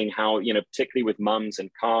and seeing how, you know, particularly with mums and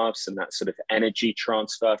calves and that sort of energy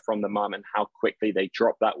transfer from the mum and how quickly they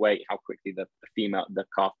drop that weight, how quickly the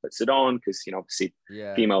calf puts it on, because, you know, obviously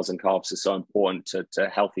females and calves are so important to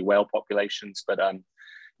healthy whale populations. But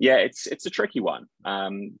yeah, it's a tricky one.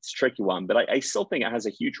 It's a tricky one, but I still think it has a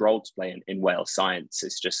huge role to play in whale science.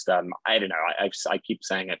 It's just, I don't know, I keep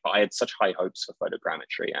saying it, but I had such high hopes for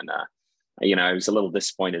photogrammetry, and you know, I was a little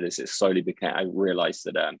disappointed as it slowly became. I realized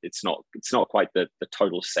that it's not quite the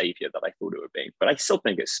total savior that I thought it would be, but I still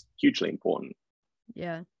think it's hugely important.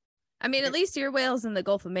 Yeah, I mean, at least your whales in the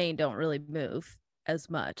Gulf of Maine don't really move as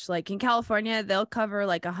much. Like in California, they'll cover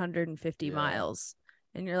like 150 miles.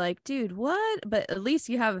 And you're like, dude, what? But at least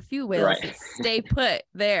you have a few whales that stay put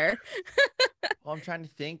there. Well, I'm trying to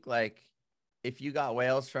think, like, if you got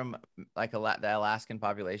whales from like the Alaskan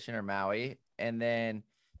population or Maui, and then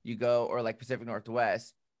you go, or like Pacific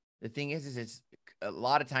Northwest, the thing is it's a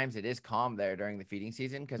lot of times it is calm there during the feeding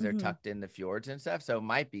season because they're tucked in the fjords and stuff. So it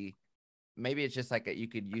might be, maybe it's just like you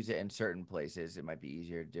could use it in certain places. It might be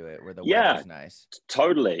easier to do it where the weather's nice.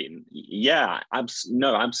 Totally. Yeah.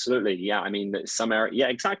 No, absolutely. Yeah. I mean, some area. Yeah,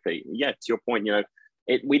 exactly. Yeah. To your point, you know,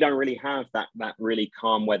 we don't really have that really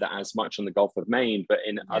calm weather as much on the Gulf of Maine, but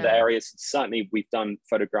in other areas, certainly we've done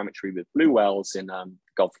photogrammetry with blue whales in the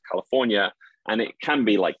Gulf of California, and it can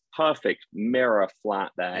be like perfect mirror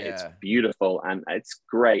flat there. It's beautiful and it's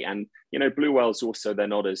great. And, you know, blue whales also, they're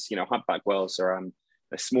not as, you know, humpback whales are,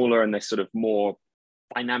 they're smaller and they're sort of more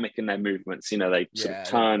dynamic in their movements. You know, they sort of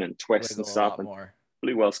turn and twist and stuff. And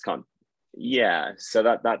blue whales can't. Yeah, so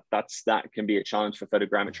that can be a challenge for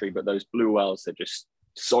photogrammetry. But those blue whales, they're just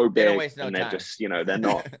so big, and they're just, you know, they're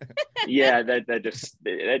not. They're just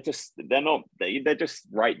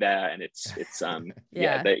right there, and it's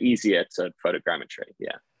they're easier to photogrammetry.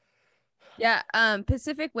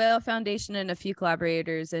 Pacific Whale Foundation and a few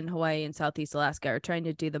collaborators in Hawaii and Southeast Alaska are trying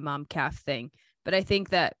to do the mom calf thing. But I think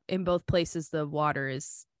that in both places, the water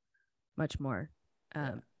is much more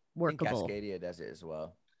workable. Cascadia does it as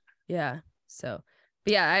well. Yeah. So,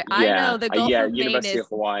 but I know the Gulf of Maine University of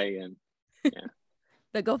Hawaii and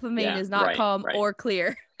the Gulf of Maine is not calm or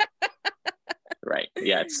clear. Right.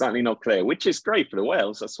 Yeah, it's certainly not clear, which is great for the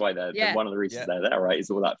whales. That's why they're one of the reasons they're there, right? Is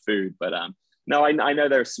all that food. But no, I know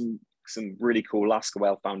there's some really cool Alaska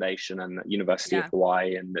Whale Foundation and the University of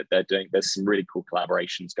Hawaii, and that there's some really cool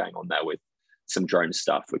collaborations going on there with some drone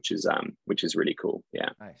stuff, which is really cool. Yeah.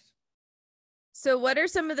 Nice. So what are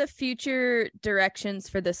some of the future directions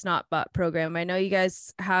for the SnotBot program? I know you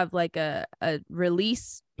guys have like a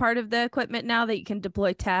release part of the equipment now that you can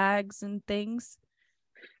deploy tags and things.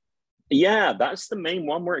 Yeah, that's the main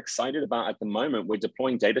one we're excited about at the moment. We're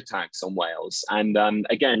deploying data tags on whales. And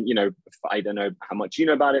again, you know, I don't know how much you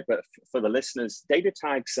know about it, but for the listeners, data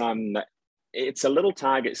tags, it's a little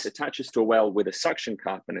tag. It attaches to a whale with a suction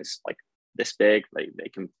cup, and it's like this big. They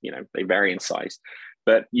can, you know, they vary in size,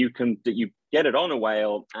 but you get it on a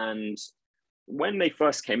whale. And when they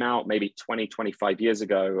first came out, maybe 20, 25 years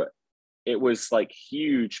ago, it was like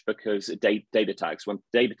huge because data tags, when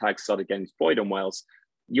data tags started getting deployed on whales,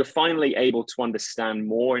 you're finally able to understand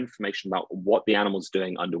more information about what the animal's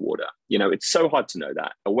doing underwater. You know, it's so hard to know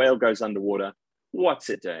that. A whale goes underwater, what's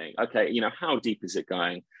it doing? Okay, you know, how deep is it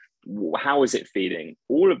going? How is it feeding?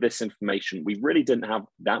 All of this information we really didn't have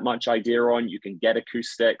that much idea on. You can get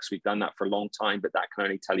acoustics. We've done that for a long time, but that can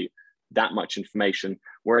only tell you that much information.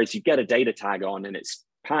 Whereas you get a data tag on and it's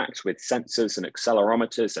packed with sensors and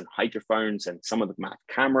accelerometers and hydrophones, and some of them have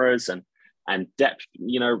cameras and depth,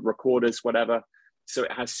 you know, recorders, whatever. So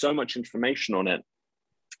it has so much information on it.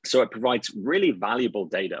 So it provides really valuable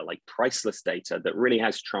data, like priceless data that really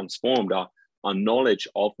has transformed our knowledge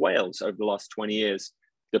of whales over the last 20 years.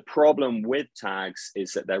 The problem with tags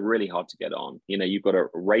is that they're really hard to get on. You know, you've got to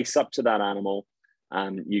race up to that animal.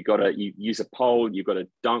 You use a pole. You've got to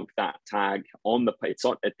dunk that tag on it's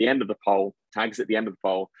on at the end of the pole. Tags at the end of the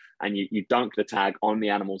pole, and you dunk the tag on the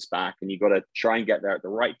animal's back, and you've got to try and get there at the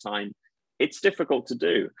right time. It's difficult to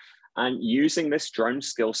do. And using this drone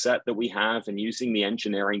skill set that we have, and using the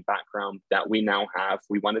engineering background that we now have,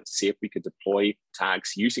 we wanted to see if we could deploy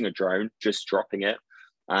tags using a drone, just dropping it.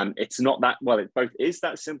 It's not that, well, it both is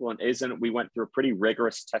that simple and isn't. We went through a pretty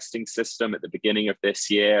rigorous testing system at the beginning of this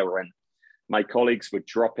year, when my colleagues were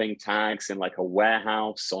dropping tags in like a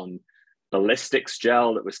warehouse on ballistics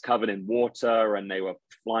gel that was covered in water, and they were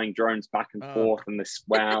flying drones back and forth in this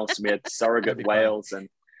warehouse. And we had surrogate whales, and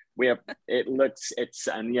was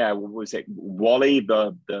it Wally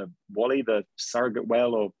the surrogate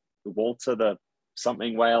whale, or Walter the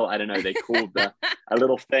something whale? I don't know. They called a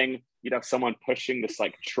little thing you'd have someone pushing this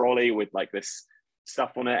like trolley with like this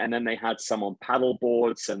stuff on it, and then they had some on paddle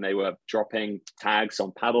boards, and they were dropping tags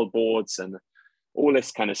on paddle boards and all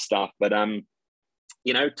this kind of stuff. But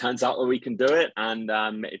you know, turns out that we can do it, and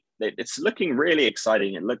it's looking really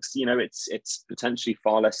exciting. It looks, you know, it's potentially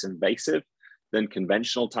far less invasive than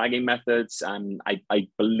conventional tagging methods, and I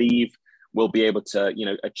believe we'll be able to, you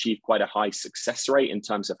know, achieve quite a high success rate in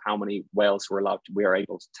terms of how many whales we're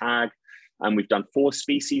able to tag. And we've done 4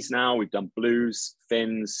 species now. We've done blues,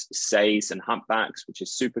 fins, seis, and humpbacks, which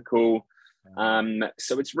is super cool.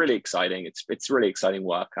 So it's really exciting. It's really exciting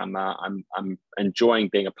work. I'm enjoying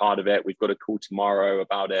being a part of it. We've got a call tomorrow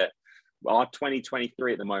about it. Our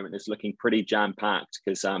 2023 at the moment is looking pretty jam-packed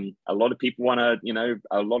because a lot of people want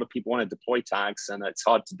to deploy tags, and it's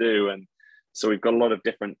hard to do. And so we've got a lot of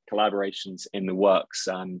different collaborations in the works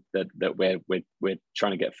that we're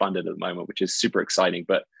trying to get funded at the moment, which is super exciting.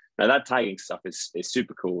 But now that tagging stuff is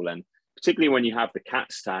super cool, and particularly when you have the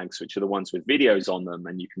CATS tags, which are the ones with videos on them,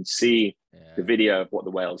 and you can see the video of what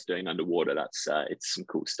the whale's doing underwater. That's it's some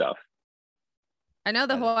cool stuff. I know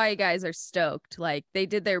the Hawaii guys are stoked. Like, they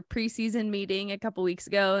did their preseason meeting a couple weeks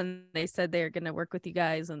ago, and they said they're going to work with you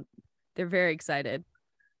guys, and they're very excited.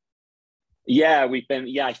 Yeah, we've been.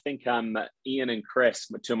 Yeah, I think Ian and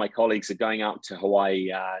Chris, 2 of my colleagues, are going out to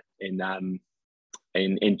Hawaii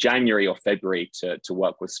in January or February to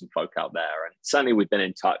work with some folk out there. And certainly we've been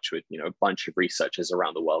in touch with, you know, a bunch of researchers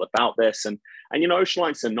around the world about this. And you know, Ocean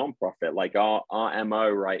Alliance is a nonprofit. Like our MO,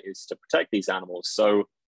 right, is to protect these animals. So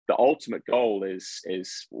the ultimate goal is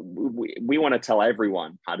we want to tell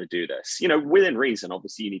everyone how to do this, you know, within reason.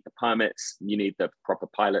 Obviously, you need the permits, you need the proper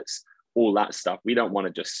pilots, all that stuff. We don't want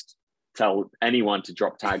to just tell anyone to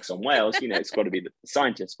drop tags on whales. You know, it's got to be the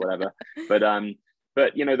scientists, whatever.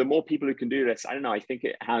 But you know, the more people who can do this, I don't know, I think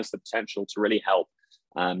it has the potential to really help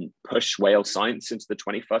push whale science into the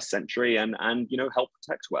 21st century and you know, help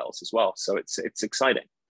protect whales as well. So it's exciting.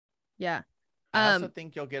 Yeah. I also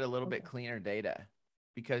think you'll get a little bit cleaner data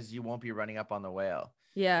because you won't be running up on the whale.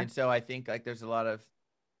 Yeah. And so I think like there's a lot of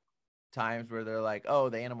times where they're like, oh,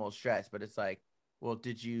 the animal's stressed, but it's like, well,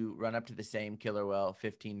 did you run up to the same killer whale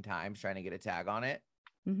 15 times trying to get a tag on it?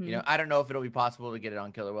 Mm-hmm. You know, I don't know if it'll be possible to get it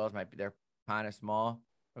on killer whales. They're kind of small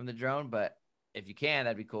from the drone, but if you can,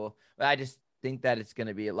 that'd be cool. But I just think that it's going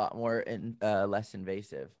to be a lot more less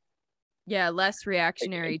invasive. Yeah, less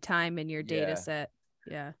reactionary time in your data set.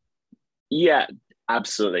 Yeah,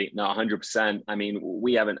 absolutely. No, 100%. I mean,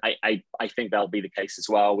 we haven't, I think that'll be the case as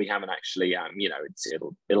well. We haven't actually, you know,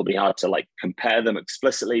 it'll be hard to like compare them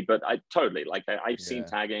explicitly, but I totally, like, I've seen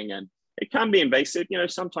tagging, and it can be invasive. You know,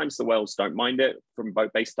 sometimes the whales don't mind it from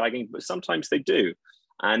boat-based tagging, but sometimes they do.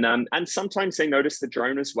 And sometimes they notice the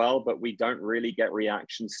drone as well, but we don't really get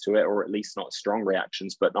reactions to it, or at least not strong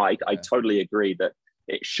reactions. But I totally agree that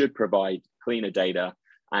it should provide cleaner data,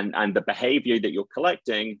 and the behavior that you're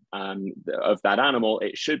collecting of that animal,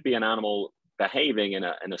 it should be an animal behaving in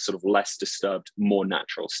a sort of less disturbed, more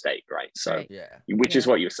natural state, right? So, which is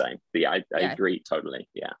what you're saying. Yeah, I agree totally.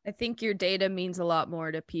 Yeah, I think your data means a lot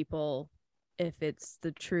more to people if it's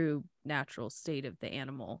the true natural state of the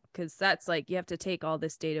animal, because that's like, you have to take all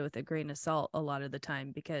this data with a grain of salt a lot of the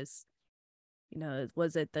time, because, you know,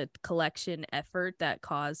 was it the collection effort that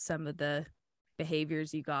caused some of the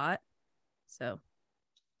behaviors you got? So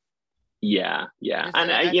yeah,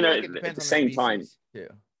 and you know, like at the same time too.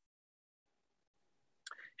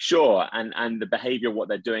 Sure, and the behavior, what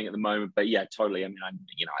they're doing at the moment, but yeah, totally. I mean,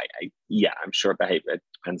 I'm sure behavior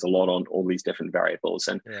depends a lot on all these different variables,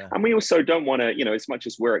 and we also don't want to, you know, as much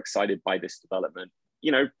as we're excited by this development,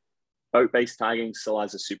 you know, boat-based tagging still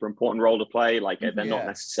has a super important role to play. Like, they're not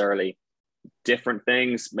necessarily different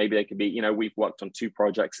things. Maybe they could be, you know, we've worked on 2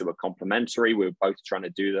 projects that were complementary. We were both trying to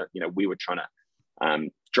do that. You know, we were trying to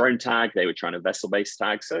drone tag, they were trying to vessel-based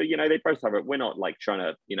tag. So, you know, they both have it. We're not like trying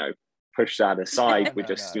to, you know, push that aside. We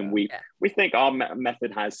just we think our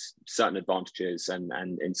method has certain advantages, and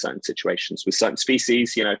in certain situations with certain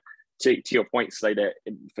species, you know, to your point, Slater,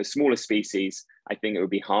 for smaller species, I think it would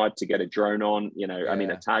be hard to get a drone on, you know, I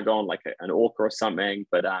mean, a tag on like an orca or something,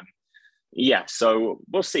 but so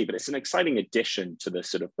we'll see. But it's an exciting addition to the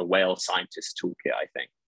sort of the whale scientist toolkit, I think.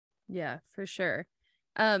 Yeah, for sure.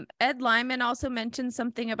 Ed Lyman also mentioned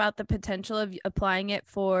something about the potential of applying it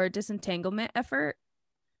for disentanglement effort.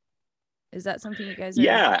 Is that something you guys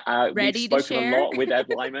are ready to share? We've spoken a lot with Ed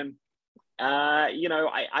Lyman. You know,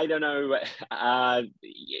 I don't know.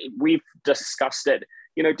 We've discussed it.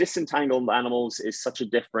 You know, disentangled animals is such a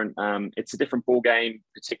different, it's a different ball game,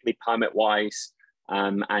 particularly permit wise.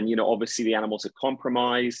 And, you know, obviously the animals are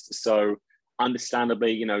compromised. So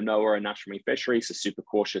understandably, NOAA and National Marine Fisheries are super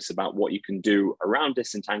cautious about what you can do around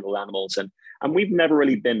disentangled animals. And we've never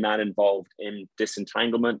really been that involved in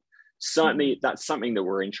disentanglement. Certainly, that's something that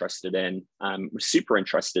we're interested in, we're super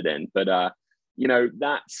interested in. But,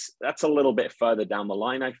 that's a little bit further down the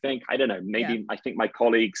line, I think. I don't know, maybe I think my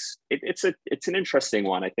colleagues, it's an interesting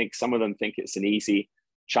one. I think some of them think it's an easy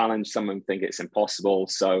challenge, some of them think it's impossible.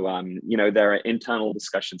 So there are internal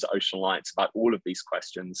discussions at Ocean Alliance about all of these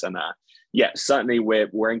questions, and certainly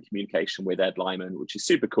we're in communication with Ed Lyman, which is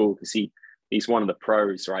super cool because he's one of the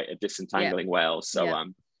pros, right, at disentangling whales. So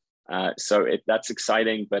that's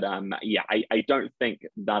exciting. But I don't think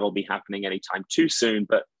that'll be happening anytime too soon.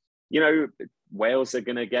 But whales are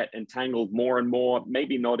going to get entangled more and more,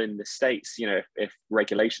 maybe not in the States, if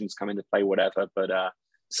regulations come into play, whatever, but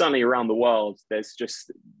certainly around the world, there's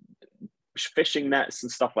just fishing nets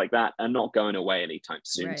and stuff like that are not going away anytime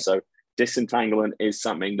soon. Right. So disentanglement is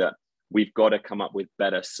something that we've got to come up with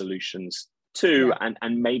better solutions to,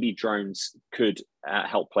 and maybe drones could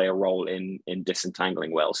help play a role in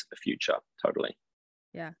disentangling whales in the future. Totally.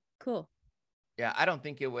 Yeah, cool. Yeah, I don't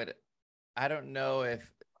think it would. I don't know if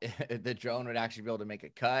the drone would actually be able to make a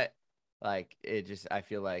cut. Like I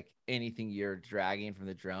feel like anything you're dragging from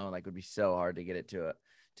the drone, like, would be so hard to get it to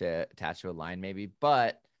attach to a line maybe.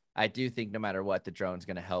 But I do think no matter what, the drone's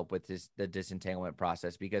going to help with the disentanglement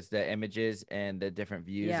process, because the images and the different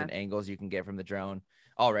views and angles you can get from the drone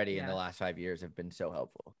already in the last 5 years have been so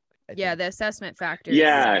helpful. I think. The assessment factor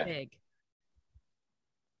is big.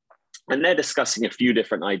 And they're discussing a few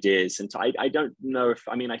different ideas. And I don't know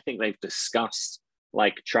I think they've discussed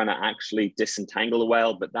like trying to actually disentangle a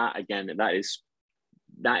whale, but that is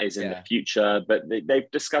in the future. But they've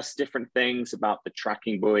discussed different things about the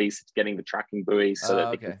tracking buoys, getting the tracking buoys so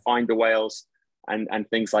that they can find the whales and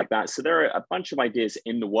things like that. So there are a bunch of ideas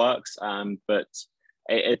in the works, but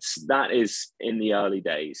that is in the early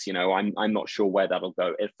days. I'm not sure where that'll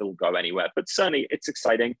go, if it'll go anywhere, but certainly it's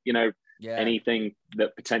exciting. Anything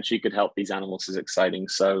that potentially could help these animals is exciting.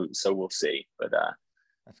 So we'll see. But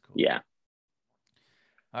that's cool. Yeah.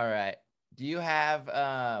 All right. Do you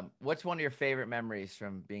have what's one of your favorite memories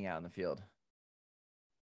from being out in the field?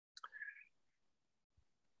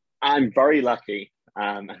 I'm very lucky.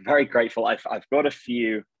 I'm very grateful. I've got a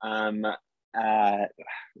few some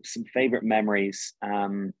favorite memories.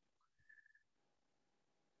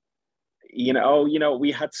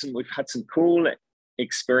 We've had some cool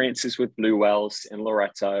experiences with blue whales in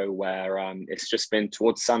Loreto where it's just been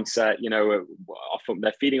towards sunset. Often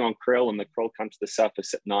they're feeding on krill, and the krill come to the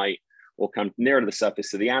surface at night or come nearer to the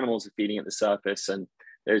surface, so the animals are feeding at the surface, and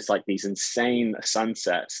there's like these insane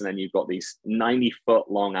sunsets, and then you've got these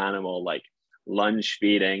 90-foot long animal like lunge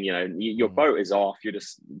feeding. Your boat is off, you're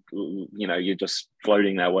just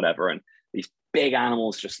floating there, whatever, and these big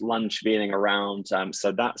animals just lunge feeding around.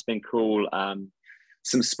 So that's been cool.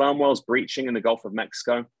 Some sperm whales breaching in the Gulf of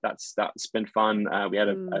Mexico. That's been fun. We had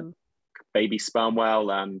a baby sperm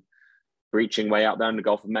whale breaching way out there in the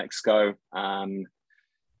Gulf of Mexico.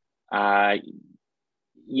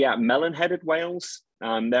 Melon-headed whales.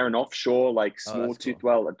 They're an offshore, like small toothed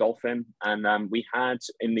whale, a dolphin. And we had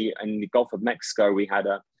in the Gulf of Mexico, we had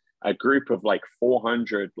a group of like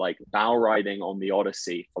 400 like bow riding on the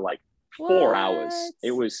Odyssey for like 4 hours.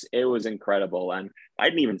 It was incredible, and I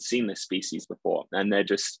hadn't even seen this species before, and they're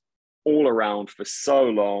just all around for so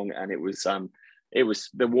long. And it was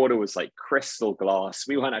the water was like crystal glass.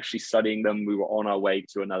 We weren't actually studying them, we were on our way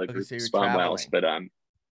to another group of sperm whales, but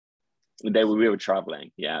we were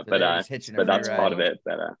traveling, so but that's part of it.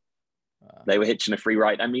 But they were hitching a free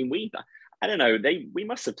ride. I mean, I don't know, we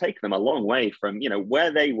must have taken them a long way from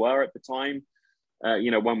where they were at the time.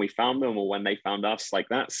 When we found them, or when they found us, like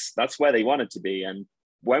that's where they wanted to be. And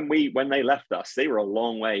when they left us, they were a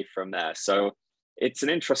long way from there. So it's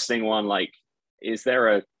an interesting one. Like, is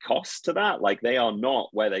there a cost to that? Like, they are not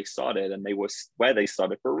where they started, and they were where they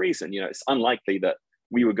started for a reason. It's unlikely that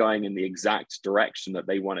we were going in the exact direction that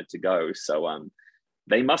they wanted to go. So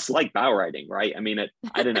they must like bow riding, right? I mean,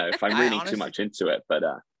 I don't know if I'm reading too much into it, but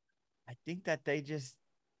I think that they just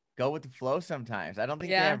go with the flow sometimes. I don't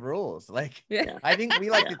think they have rules. Like, I think we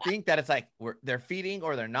like to think that it's like they're feeding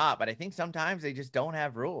or they're not, but I think sometimes they just don't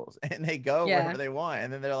have rules, and they go wherever they want.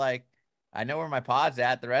 And then they're like, I know where my pod's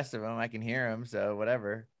at. The rest of them, I can hear them. So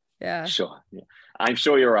whatever. Yeah. Sure. Yeah. I'm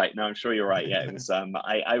sure you're right. No, I'm sure you're right. Yeah. It was,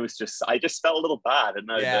 I just felt a little bad. And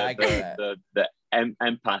the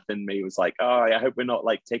empath in me was like, oh, I hope we're not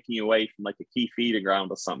like taking you away from like a key feeding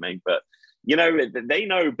ground or something. But they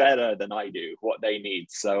know better than I do what they need.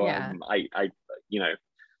 So they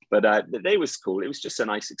was cool. It was just a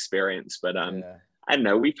nice experience. But I don't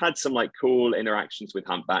know, we've had some like cool interactions with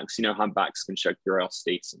humpbacks. You know, humpbacks can show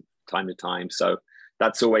curiosity from time to time, so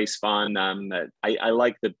that's always fun. I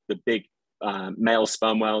like the big male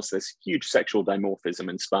sperm whales. There's huge sexual dimorphism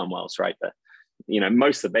in sperm whales, right?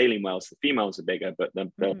 Most of the baleen whales, the females are bigger, but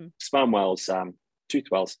the sperm whales, toothed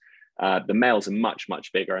whales, the males are much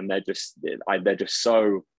bigger, and they're just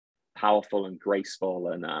so powerful and graceful,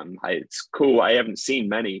 and it's cool. I haven't seen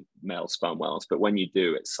many male sperm whales, but when you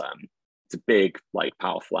do, it's a big, like,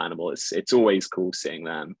 powerful animal. It's always cool seeing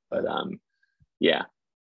them. But yeah,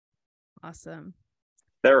 awesome.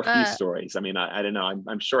 There are a few stories. I mean, I don't know.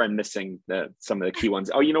 I'm sure I'm missing some of the key ones.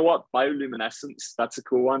 Oh, you know what? Bioluminescence. That's a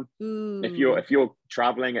cool one. Ooh. If you're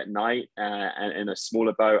traveling at night and in a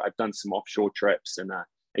smaller boat, I've done some offshore trips, and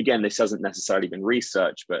again, this hasn't necessarily been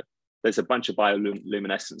researched, but there's a bunch of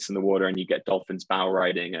bioluminescence in the water, and you get dolphins bow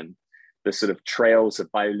riding, and the sort of trails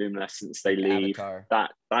of bioluminescence they leave. Avatar.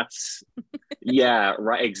 That's yeah,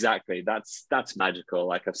 right, exactly. That's magical.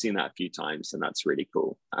 Like, I've seen that a few times, and that's really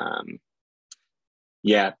cool.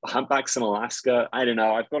 Yeah, humpbacks in Alaska. I don't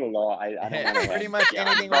know. I've got a lot. I don't know. Pretty much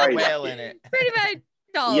anything with a whale in it. Pretty much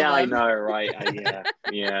all yeah, of them. I know, right?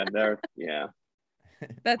 They're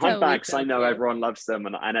That's humpbacks. I know everyone loves them,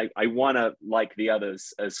 and I want to like the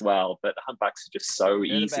others as well. But humpbacks are just so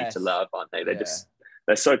easy to love, aren't they?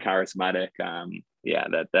 They're so charismatic.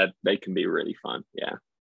 They can be really fun. Yeah.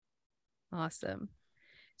 Awesome.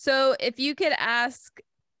 So if you could ask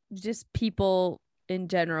just people in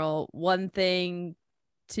general one thing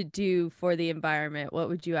to do for the environment, what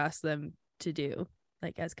would you ask them to do,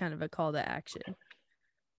 like, as kind of a call to action?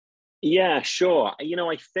 Yeah, sure.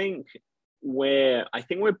 I think we're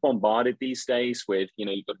bombarded these days with,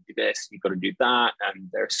 you've got to do this, you've got to do that, and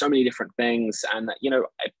there are so many different things. And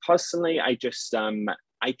personally, I just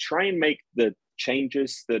I try and make the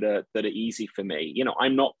changes that are easy for me.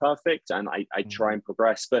 I'm not perfect, and I try and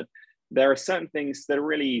progress, but there are certain things that are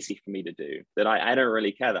really easy for me to do that I don't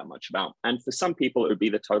really care that much about. And for some people, it would be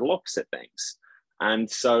the total opposite things.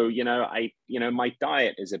 And so, my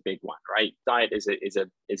diet is a big one, right? Diet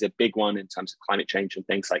is a big one in terms of climate change and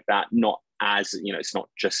things like that. Not as, it's not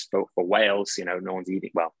just for whales, no one's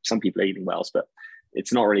eating, well, some people are eating whales, but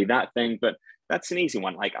it's not really that thing. But that's an easy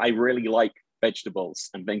one. Like, I really like vegetables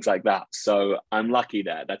and things like that. So I'm lucky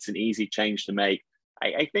there. That's an easy change to make.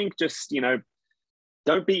 I think just,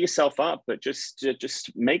 don't beat yourself up, but just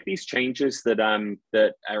make these changes that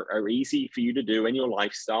are easy for you to do in your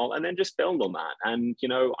lifestyle, and then just build on that. And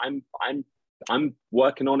I'm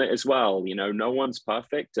working on it as well. No one's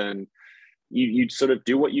perfect, and you sort of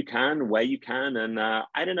do what you can where you can. And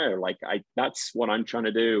I don't know, that's what I'm trying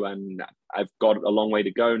to do, and I've got a long way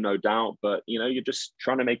to go, no doubt. But you're just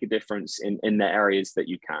trying to make a difference in the areas that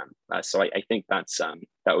you can. So I think that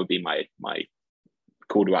would be my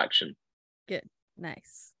call to action. Good.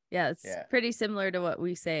 Nice. Yeah, it's pretty similar to what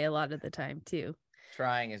we say a lot of the time too.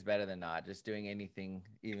 Trying is better than not. Just doing anything,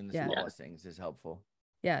 even the smallest things, is helpful.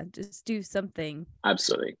 Yeah, just do something.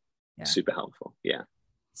 Absolutely. Yeah. Super helpful. Yeah.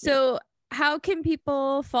 So how can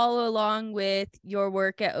people follow along with your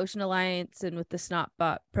work at Ocean Alliance and with the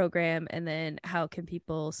SnotBot program? And then how can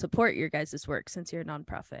people support your guys' work, since you're a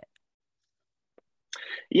nonprofit?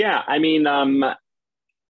 Yeah, I mean,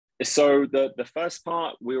 so the first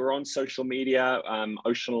part, we were on social media,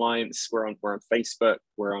 Ocean Alliance. We're on Facebook,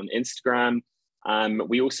 we're on Instagram.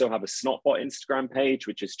 We also have a SnotBot Instagram page,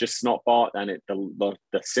 which is just SnotBot, and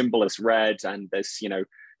the symbol is red. And there's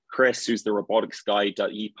Chris, who's the robotics guy,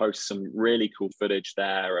 he posts some really cool footage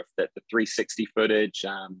there of the 360 footage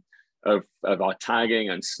of our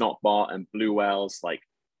tagging and SnotBot and blue whales, like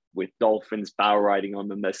with dolphins bow riding on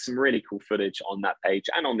them. There's some really cool footage on that page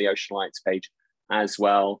and on the Ocean Alliance page as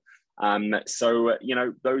well. So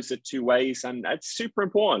those are two ways, and it's super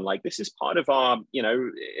important. Like, this is part of our,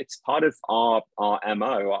 it's part of our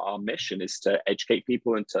MO. Our mission is to educate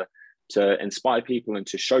people and to inspire people and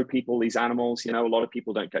to show people these animals. A lot of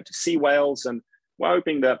people don't get to see whales, and we're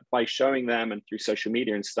hoping that by showing them and through social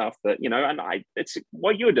media and stuff that, and it's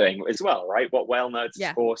what you're doing as well, right? What Whale Nerds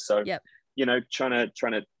is for. So, trying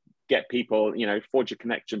to get people, forge a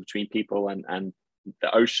connection between people and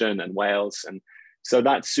the ocean and whales. And so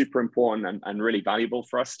that's super important and really valuable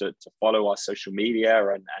for us to follow our social media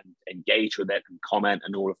and engage with it and comment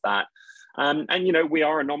and all of that. And we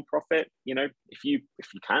are a nonprofit. If you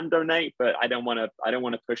can donate, but I don't want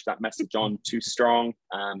to push that message on too strong.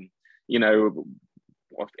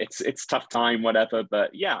 It's tough time, whatever.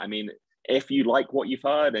 But yeah, I mean, if you like what you've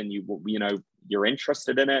heard and you're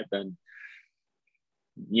interested in it, then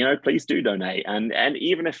please do donate. And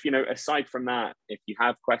even if, aside from that, if you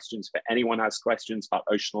have questions, if anyone has questions about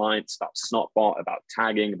Ocean Alliance, about SnotBot, about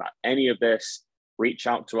tagging, about any of this, reach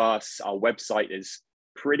out to us. Our website is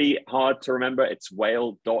pretty hard to remember. It's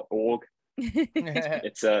whale.org.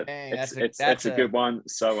 It's a good one.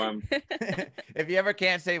 So if you ever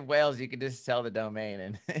can't say whales, you can just sell the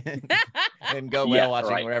domain and go whale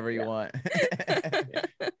watching wherever you want.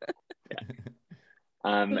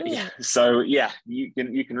 So you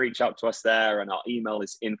can reach out to us there, and our email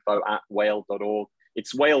is info@whale.org.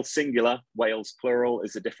 It's whale singular, whales plural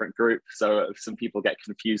is a different group, so if some people get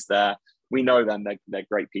confused there, we know them, they're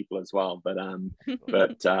great people as well. But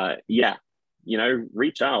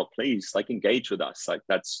reach out, please, like engage with us. Like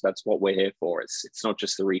that's what we're here for. It's not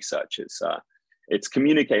just the research, it's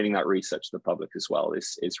communicating that research to the public as well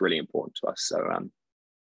is really important to us. So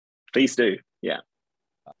please do.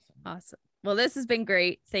 Awesome. Well, this has been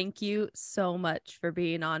great. Thank you so much for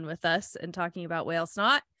being on with us and talking about whale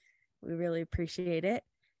snot. We really appreciate it.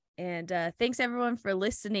 And thanks everyone for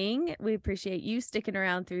listening. We appreciate you sticking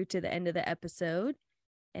around through to the end of the episode.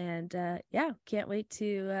 And can't wait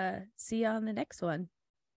to see you on the next one.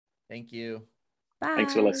 Thank you. Bye.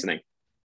 Thanks for listening.